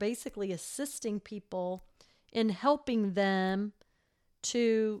 you're basically assisting people in helping them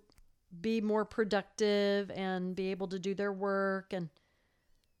to be more productive and be able to do their work. And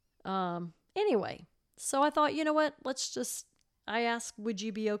anyway, so I thought, you know what, I asked, would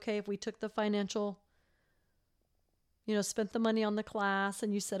you be okay if we took the financial, spent the money on the class,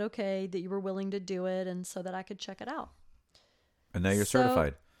 and you said, okay, that you were willing to do it, and so that I could check it out. And now you're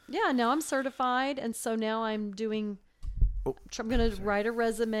certified. Yeah, now I'm certified. And so now I'm going to write a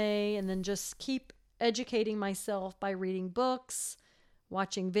resume and then just keep educating myself by reading books,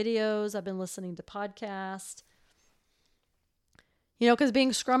 watching videos. I've been listening to podcasts. Because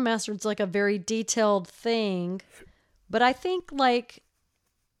being Scrum Master, it's like a very detailed thing. But I think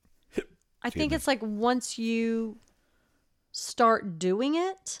it's like once you start doing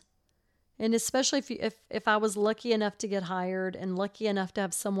it, and especially if I was lucky enough to get hired and lucky enough to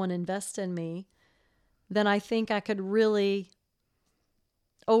have someone invest in me, then I think I could really,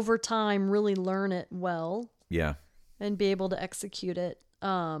 over time, really learn it well. Yeah. And be able to execute it.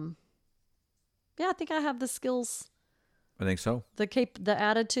 Yeah, I think I have the skills. I think so. The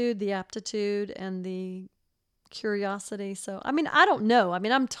attitude, the aptitude, and the curiosity. So, I mean, I don't know. I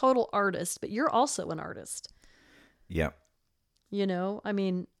mean, I'm total artist, but you're also an artist. Yeah. I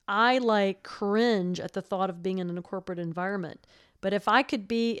mean, I cringe at the thought of being in a corporate environment. But if I could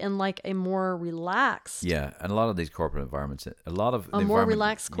be in a more relaxed... Yeah, and a lot of these corporate environments, a more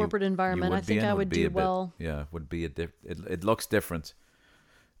relaxed corporate environment, I think I would do well. Would be it looks different.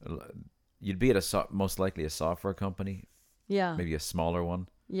 You'd be at most likely a software company. Yeah. Maybe a smaller one.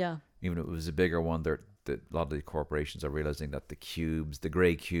 Yeah. Even if it was a bigger one, a lot of the corporations are realizing that the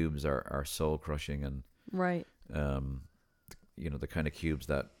gray cubes are soul crushing, and right. The kind of cubes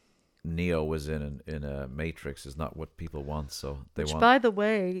that Neo was in a Matrix is not what people want. So by the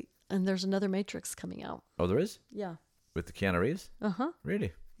way, and there's another Matrix coming out. Oh, there is? Yeah. With the Keanu Reeves? Uh-huh.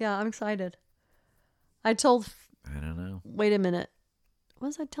 Really? Yeah, I'm excited. I don't know. Wait a minute. What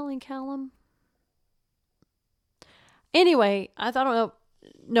was I telling Callum? Anyway, I thought,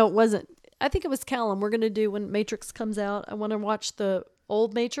 no, it wasn't. I think it was Callum. We're going to do when Matrix comes out. I want to watch the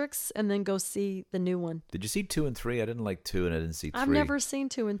old Matrix and then go see the new one. Did you see 2 and 3? I didn't like 2 and I didn't see 3. I've never seen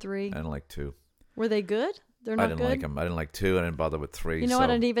 2 and 3. I didn't like 2. Were they good? They're not good? I didn't like them. I didn't like 2. I didn't bother with 3. I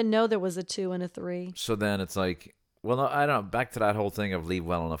didn't even know there was a 2 and a 3. So then it's like, well, no, I don't know. Back to that whole thing of leave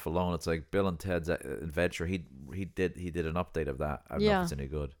well enough alone. It's like Bill and Ted's Adventure. He did an update of that. I don't know if it's any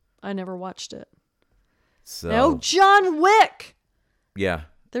good. I never watched it. So John Wick. Yeah.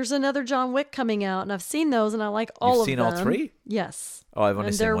 There's another John Wick coming out, and I've seen those, and I like all of them. You've seen all 3? Yes. Oh, I've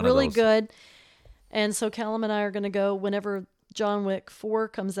only seen one of those. And they're really good. And so Callum and I are going to go whenever John Wick 4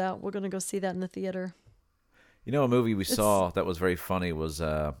 comes out. We're going to go see that in the theater. A movie we saw that was very funny was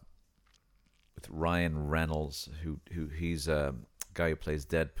with Ryan Reynolds, who he's a guy who plays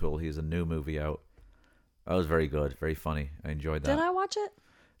Deadpool. He has a new movie out. That was very good, very funny. I enjoyed that. Did I watch it?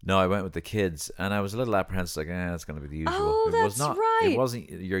 No, I went with the kids, and I was a little apprehensive, that's going to be the usual. Oh, that's right. It wasn't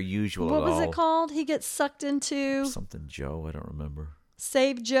your usual at all. What was it called? He gets sucked into... Something Joe, I don't remember.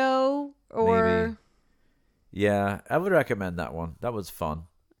 Save Joe, or... Maybe. Yeah, I would recommend that one. That was fun.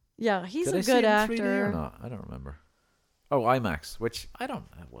 Yeah, he's Did a I good see actor. It in 3D or not? I don't remember. Oh, IMAX, which it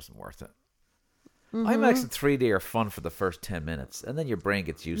wasn't worth it. Mm-hmm. IMAX and 3D are fun for the first 10 minutes, and then your brain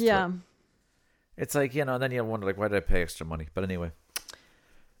gets used to it. It's like, then you wonder, why did I pay extra money? But anyway...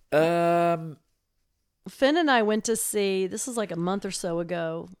 Finn and I went to see, this is like a month or so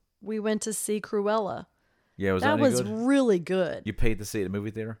ago, we went to see Cruella. Yeah, that was really good. You paid to see it at a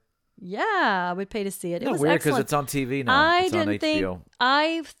movie theater? Yeah, I would pay to see it. It was weird because it's on TV now. It's on HBO.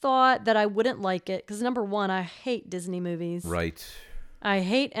 I thought that I wouldn't like it because number one, I hate Disney movies. Right. I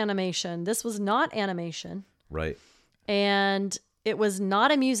hate animation. This was not animation. Right. And it was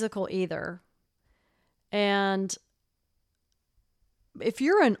not a musical either. And if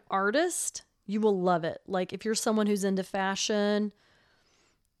you're an artist, you will love it. Like if you're someone who's into fashion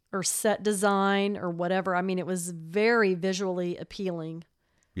or set design or whatever, I mean, it was very visually appealing.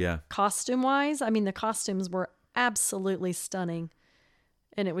 Yeah. Costume wise, I mean, the costumes were absolutely stunning.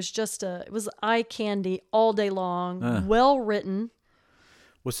 And it was it was eye candy all day long, well written.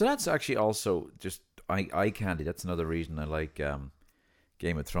 Well, so that's actually also just eye candy. That's another reason I like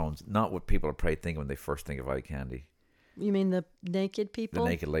Game of Thrones. Not what people are probably thinking when they first think of eye candy. You mean the naked people? The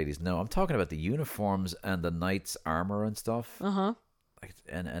naked ladies. No, I'm talking about the uniforms and the knight's armor and stuff. Uh-huh. Like,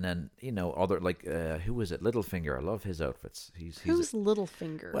 and then, you know, other, like, who is it? Littlefinger. I love his outfits. Who's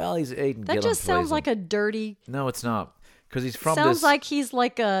Littlefinger? Well, he's Aidan Gillen. That just sounds plays like him. a dirty... No, it's not. Because he's from sounds this... like he's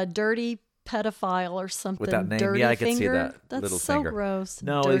like a dirty pedophile or something. With that name, Dirty yeah, I can see Finger? that. That's Littlefinger. so gross.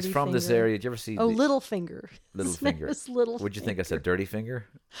 No, Dirty he's from this Finger. area. Did you ever see... Oh, Littlefinger. Littlefinger. Littlefinger. What'd you think I said? Dirty Finger?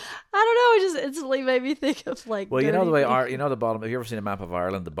 I don't know. It just instantly made me think of like. Well, you know the way Finger. you know the bottom. Have you ever seen a map of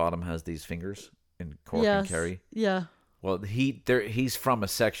Ireland? The bottom has these fingers in Cork and Kerry. Yeah. Well, he's from a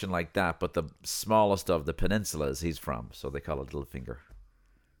section like that, but the smallest of the peninsulas he's from, so they call it Littlefinger.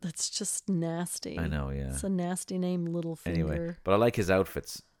 That's just nasty. I know, yeah. It's a nasty name, Littlefinger. Anyway, but I like his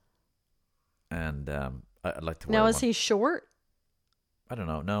outfits, and I'd like to wear now, one. is he short? I don't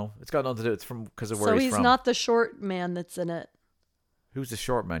know. No, it's got nothing to do. It's from because of where So he's he's from. not the short man that's in it. Who's the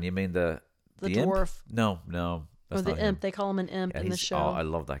short man? You mean the imp? dwarf? No. Or That's the not imp. him. They call him an imp Yeah, in the show. Oh, I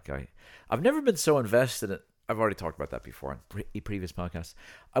love that guy. I've never been so invested in. I've already talked about that before in previous podcasts.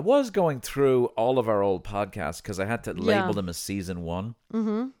 I was going through all of our old podcasts because I had to label them as season 1.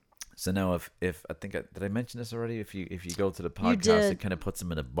 Mm-hmm. So now, if I think did I mention this already? If you go to the You podcast, did. it kind of puts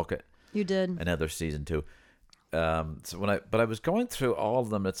them in a bucket. You did. And now there's season 2. So I was going through all of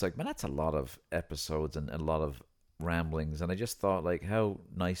them. It's like, man, that's a lot of episodes and a lot of ramblings. And I just thought, like, how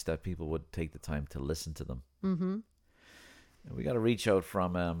nice that people would take the time to listen to them. Mm-hmm. We got a reach out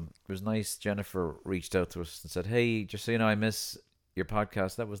from it was nice. Jennifer reached out to us and said, "Hey, just so you know, I miss your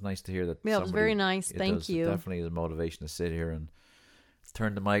podcast." That was nice to hear. That Yeah, it was very nice. Thank you. It definitely is a motivation to sit here and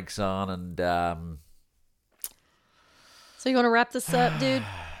turn the mics on and. So you want to wrap this up, dude?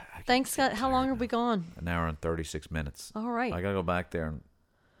 Thanks, Scott. How long have we gone? An hour and 36 minutes. All right. I gotta go back there and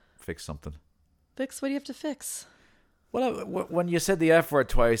fix something. Fix what do you have to fix? Well, when you said the F word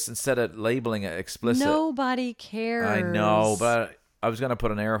twice instead of labeling it explicit, Nobody cares. I know, but I was gonna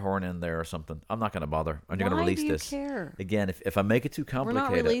put an air horn in there or something. I'm not gonna bother. I'm just gonna release Why do you this. care? Again, if I make it too We're complicated,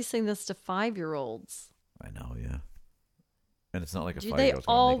 not releasing this to 5-year-olds. I know, yeah. And it's not like a Do 5-year-old's they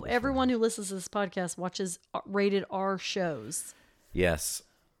gonna make this everyone who listens to this podcast watches rated R shows. Yes.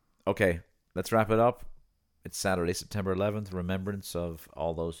 Okay, let's wrap it up. It's Saturday, September 11th, remembrance of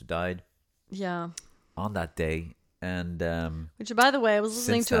all those who died Yeah. on that day. And Which, by the way, I was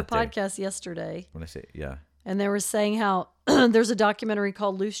listening Since to a that day. podcast yesterday, when I say yeah, and they were saying how there's a documentary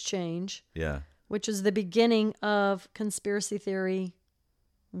called Loose Change, yeah, which is the beginning of conspiracy theory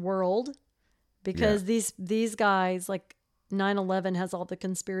world, because these guys, like 9/11 has all the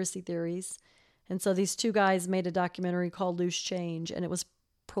conspiracy theories, and so these two guys made a documentary called Loose Change, and it was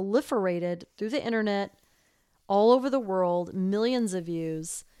proliferated through the internet all over the world, millions of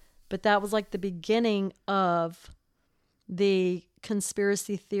views, but that was like the beginning of the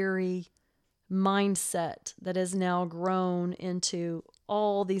conspiracy theory mindset that has now grown into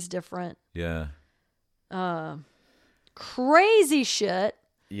all these different yeah, crazy shit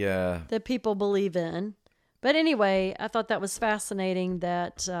yeah. that people believe in. But anyway, I thought that was fascinating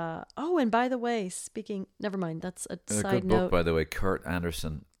that, and by the way, never mind, that's a And a side good note. book, by the way, Kurt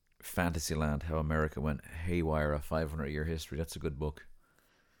Anderson, Fantasyland, How America Went Haywire, a 500-year history. That's a good book.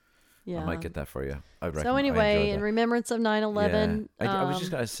 Yeah. I might get that for you. So anyway, in remembrance of 9/11. I was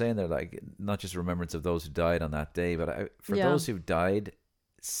just going to say in there, like, not just remembrance of those who died on that day, but for Yeah. those who've died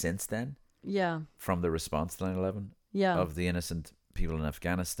since then, Yeah. from the response to 9/11, Yeah. of the innocent people in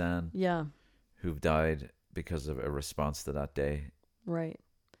Afghanistan Yeah. who've died because of a response to that day, Right.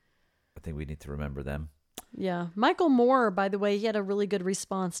 I think we need to remember them. Yeah. Michael Moore, by the way, he had a really good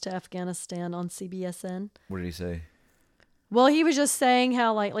response to Afghanistan on CBSN. What did he say? Well, he was just saying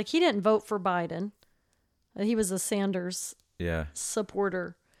how like he didn't vote for Biden. He was a Sanders Yeah.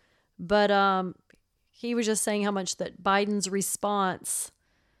 supporter. But he was just saying how much that Biden's response,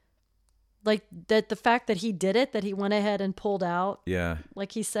 like that the fact that he did it, that he went ahead and pulled out, Yeah.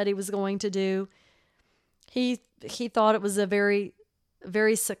 like he said he was going to do, he thought it was a very,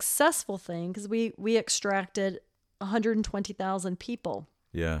 very successful thing because we extracted 120,000 people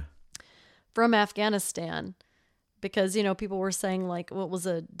Yeah. from Afghanistan because, people were saying like, well, it was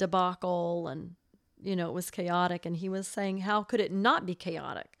a debacle and, it was chaotic. And he was saying, how could it not be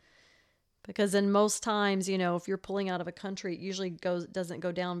chaotic? Because in most times, if you're pulling out of a country, it usually doesn't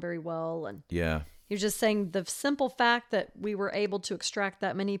go down very well. And Yeah. he was just saying the simple fact that we were able to extract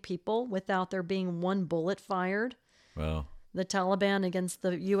that many people without there being one bullet fired, Well, the Taliban against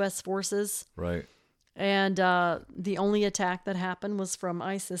the U.S. forces. right. And the only attack that happened was from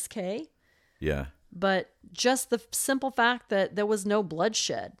ISIS-K. Yeah. But just the simple fact that there was no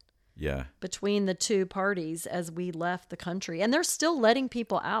bloodshed. Yeah. between the two parties as we left the country. And they're still letting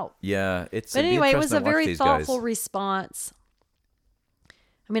people out. Yeah. But anyway, it was a very thoughtful guys. response.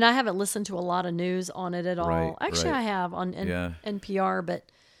 I mean, I haven't listened to a lot of news on it at all. Right, Actually, right. I have on Yeah. NPR, but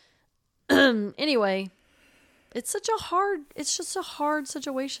anyway, it's just a hard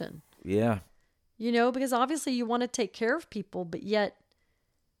situation. Yeah. You know, because obviously you want to take care of people, but yet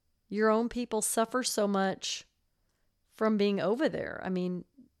your own people suffer so much from being over there. I mean,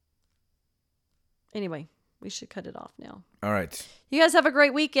 anyway, we should cut it off now. All right. You guys have a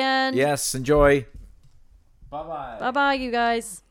great weekend. Yes. Enjoy. Bye-bye. Bye-bye, you guys.